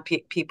we want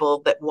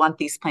people that want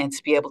these plants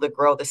to be able to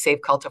grow the safe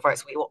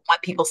cultivars. We don't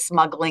want people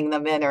smuggling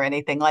them in or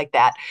anything like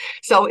that.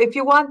 So if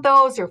you want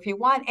those, or if you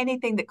want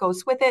anything that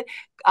goes with it,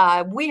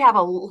 we have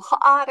a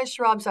lot of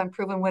shrubs on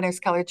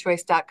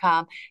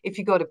provenwinnerscolorchoice.com. If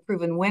you go to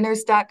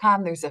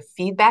provenwinners.com, there's a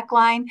feedback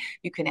line.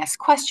 You can ask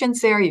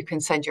questions there. You can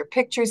send your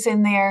pictures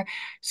in there.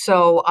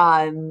 So,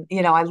 I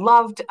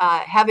loved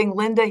having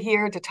Linda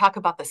here to talk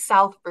about the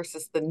South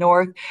versus the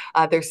North.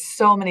 There's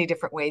so many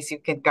different ways you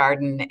can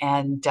garden,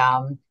 and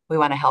we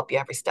want to help you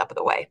every step of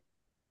the way.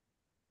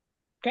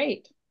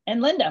 Great.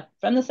 And Linda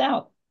from the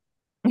South.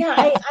 Yeah,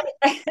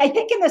 I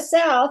think in the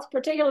South,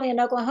 particularly in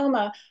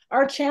Oklahoma,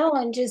 our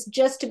challenge is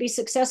just to be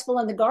successful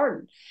in the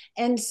garden.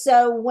 And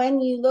so when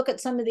you look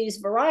at some of these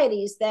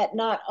varieties that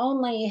not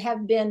only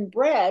have been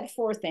bred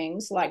for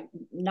things like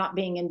not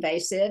being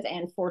invasive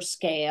and for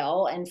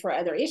scale and for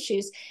other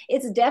issues,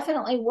 it's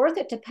definitely worth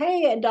it to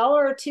pay $1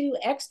 or $2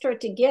 extra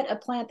to get a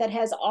plant that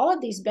has all of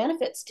these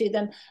benefits to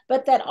them,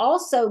 but that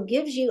also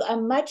gives you a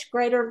much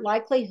greater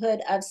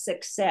likelihood of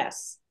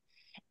success.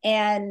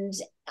 And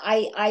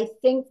I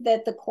think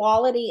that the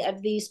quality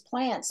of these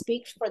plants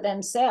speaks for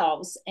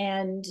themselves,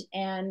 and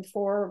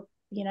for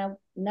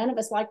none of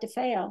us like to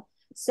fail.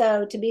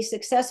 So to be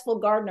successful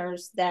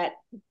gardeners that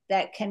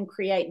can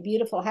create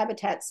beautiful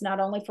habitats not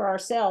only for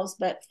ourselves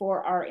but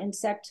for our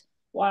insect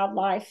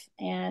wildlife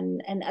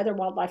and other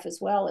wildlife as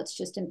well, it's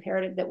just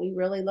imperative that we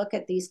really look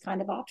at these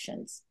kind of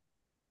options.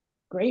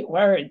 Great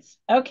words.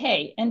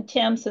 Okay. And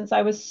Tim, since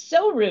I was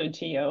so rude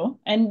to you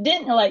and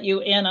didn't let you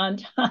in on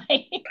time,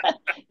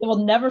 you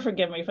will never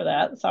forgive me for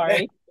that.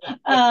 Sorry.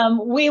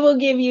 We will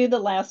give you the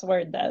last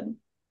word then.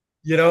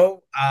 You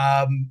know,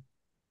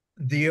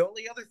 the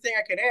only other thing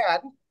I could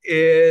add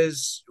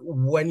is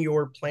when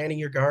you're planning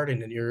your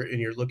garden and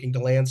you're looking to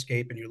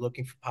landscape and you're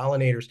looking for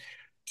pollinators,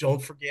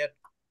 don't forget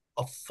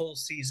a full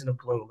season of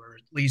bloom, or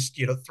at least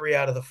 3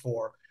 out of the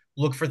 4.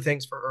 Look for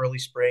things for early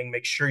spring.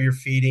 Make sure you're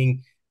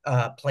feeding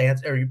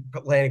plants, or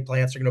planting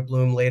plants are going to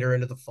bloom later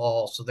into the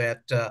fall, so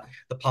that the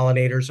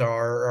pollinators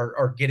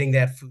are getting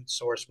that food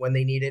source when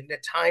they need it, and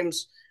at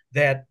times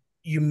that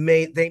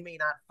they may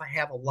not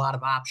have a lot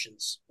of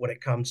options when it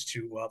comes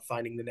to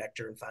finding the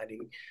nectar and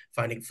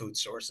finding food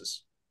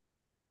sources.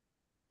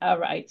 All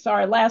right. So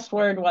our last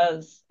word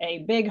was a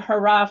big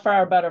hurrah for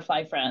our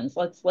butterfly friends.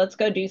 Let's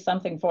go do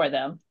something for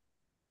them.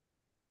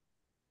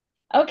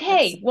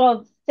 Okay.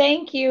 Well,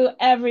 thank you,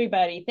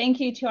 everybody. Thank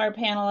you to our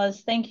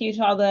panelists. Thank you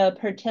to all the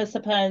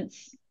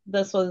participants.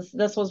 This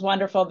was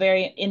wonderful,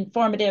 very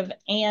informative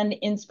and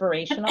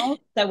inspirational.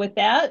 So with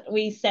that,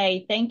 we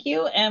say thank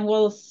you, and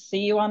we'll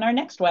see you on our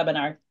next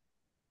webinar.